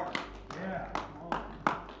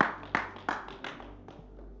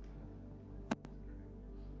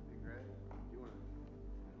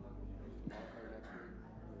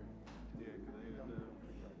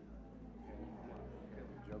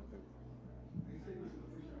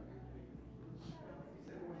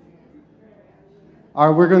 All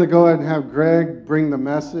right, we're going to go ahead and have Greg bring the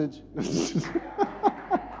message.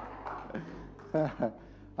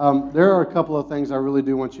 There are a couple of things I really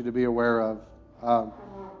do want you to be aware of.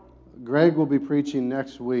 Greg will be preaching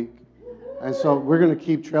next week, and so we're going to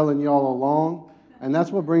keep trailing y'all along, and that's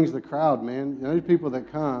what brings the crowd, man. You know, there's people that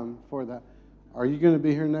come for that. Are you going to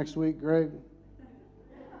be here next week, Greg?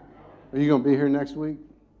 Are you going to be here next week?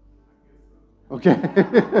 Okay.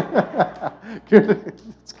 Good.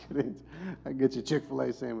 That's good. I get you a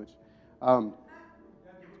Chick-fil-A sandwich.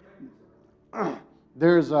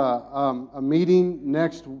 There's a meeting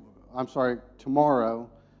tomorrow,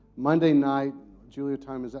 Monday night. Julia,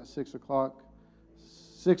 time is at 6 o'clock?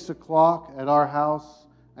 6 o'clock at our house.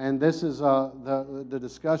 And this is, the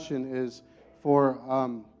discussion is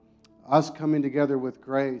for us coming together with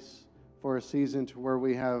Grace for a season to where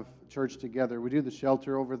we have church together. We do the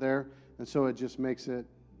shelter over there, and so it just makes it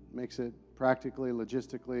practically,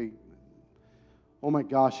 logistically, oh my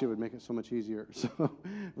gosh, it would make it so much easier. So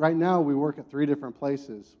right now we work at 3 different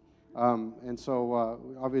places. And so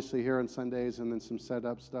obviously here on Sundays, and then some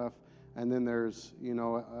setup stuff. And then there's,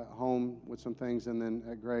 at home with some things, and then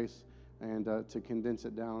at Grace. And to condense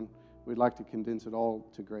it down, we'd like to condense it all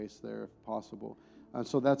to Grace there if possible.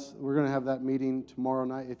 So we're going to have that meeting tomorrow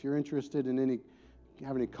night. If you're interested in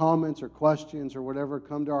have any comments or questions or whatever,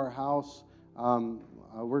 come to our house.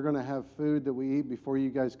 We're going to have food that we eat before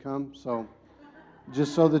you guys come. So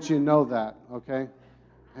just so that you know that, okay?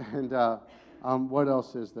 And what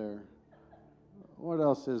else is there? What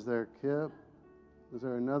else is there, Kip? Is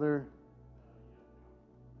there another?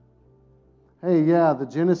 Hey, yeah, the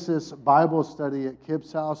Genesis Bible study at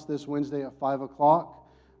Kip's house this Wednesday at 5 o'clock.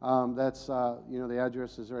 That's, the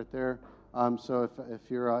address is right there. So if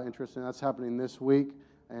you're interested, that's happening this week.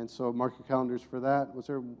 And so mark your calendars for that. Was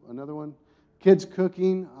there another one? Kids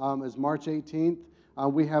Cooking is March 18th.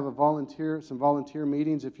 We have some volunteer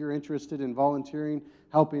meetings. If you're interested in volunteering,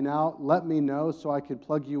 helping out, let me know so I could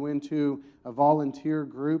plug you into a volunteer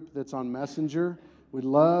group that's on Messenger. We'd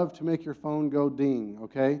love to make your phone go ding,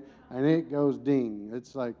 okay? And it goes ding.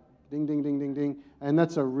 It's like ding, ding, ding, ding, ding. And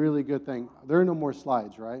that's a really good thing. There are no more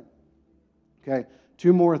slides, right? Okay,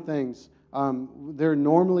 2 more things. There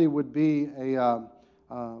normally would be a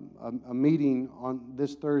meeting on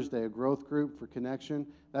this Thursday, a growth group for Connection.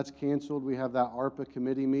 That's canceled. We have that ARPA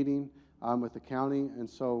committee meeting with the county, and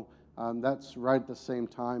so that's right at the same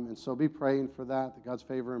time. And so be praying for that God's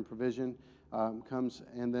favor and provision comes.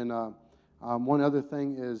 And then one other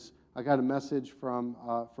thing is I got a message from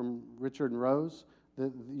Richard and Rose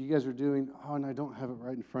that you guys are doing. Oh, and I don't have it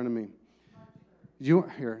right in front of me. Do you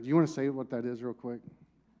want to say what that is real quick?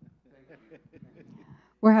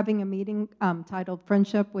 We're having a meeting titled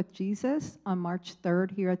Friendship with Jesus on March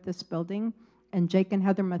 3rd here at this building. And Jake and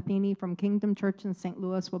Heather Matheny from Kingdom Church in St.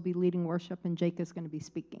 Louis will be leading worship, and Jake is going to be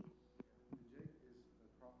speaking. Jake is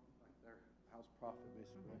their house prophet,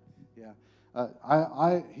 basically. Yeah.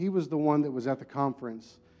 He was the one that was at the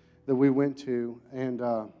conference that we went to, and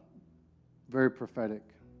very prophetic.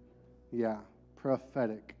 Yeah,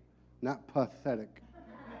 prophetic. Not pathetic.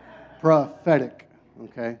 Prophetic,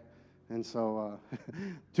 okay? And so,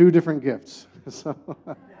 2 different gifts. So,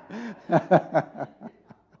 I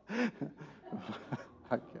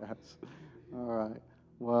guess. All right.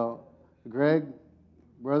 Well, Greg,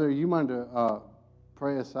 brother, you mind to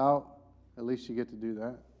pray us out? At least you get to do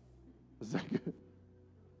that. Is that good?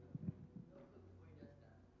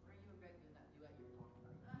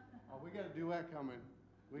 Oh, we got a duet coming.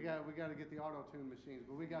 We got to get the auto-tune machines,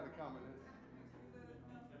 but we got it coming.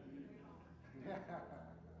 Yeah.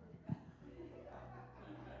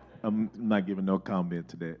 I'm not giving no comment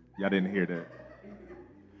to that. Y'all didn't hear that.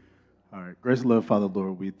 All right. Gracious love, Father,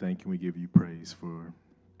 Lord, we thank and we give you praise for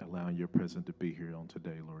allowing your presence to be here on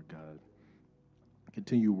today, Lord God.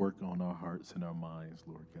 Continue work on our hearts and our minds,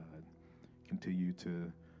 Lord God. Continue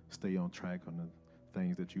to stay on track on the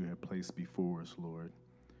things that you have placed before us, Lord.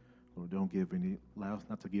 Lord, allow us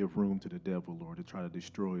not to give room to the devil, Lord, to try to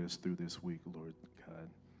destroy us through this week, Lord God.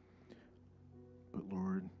 But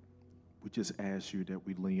Lord, we just ask you that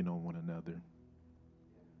we lean on one another.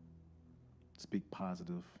 Speak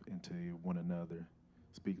positive into one another.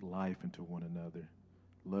 Speak life into one another.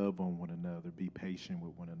 Love on one another. Be patient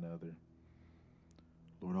with one another.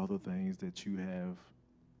 Lord, all the things that you have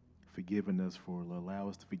forgiven us for, allow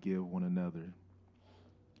us to forgive one another.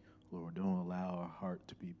 Lord, don't allow our heart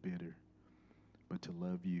to be bitter, but to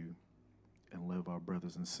love you and love our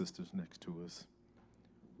brothers and sisters next to us.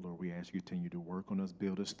 Lord, we ask you to continue to work on us,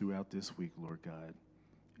 build us throughout this week, Lord God,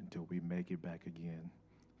 until we make it back again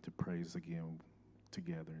to praise again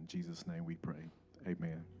together. In Jesus' name we pray.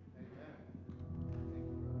 Amen.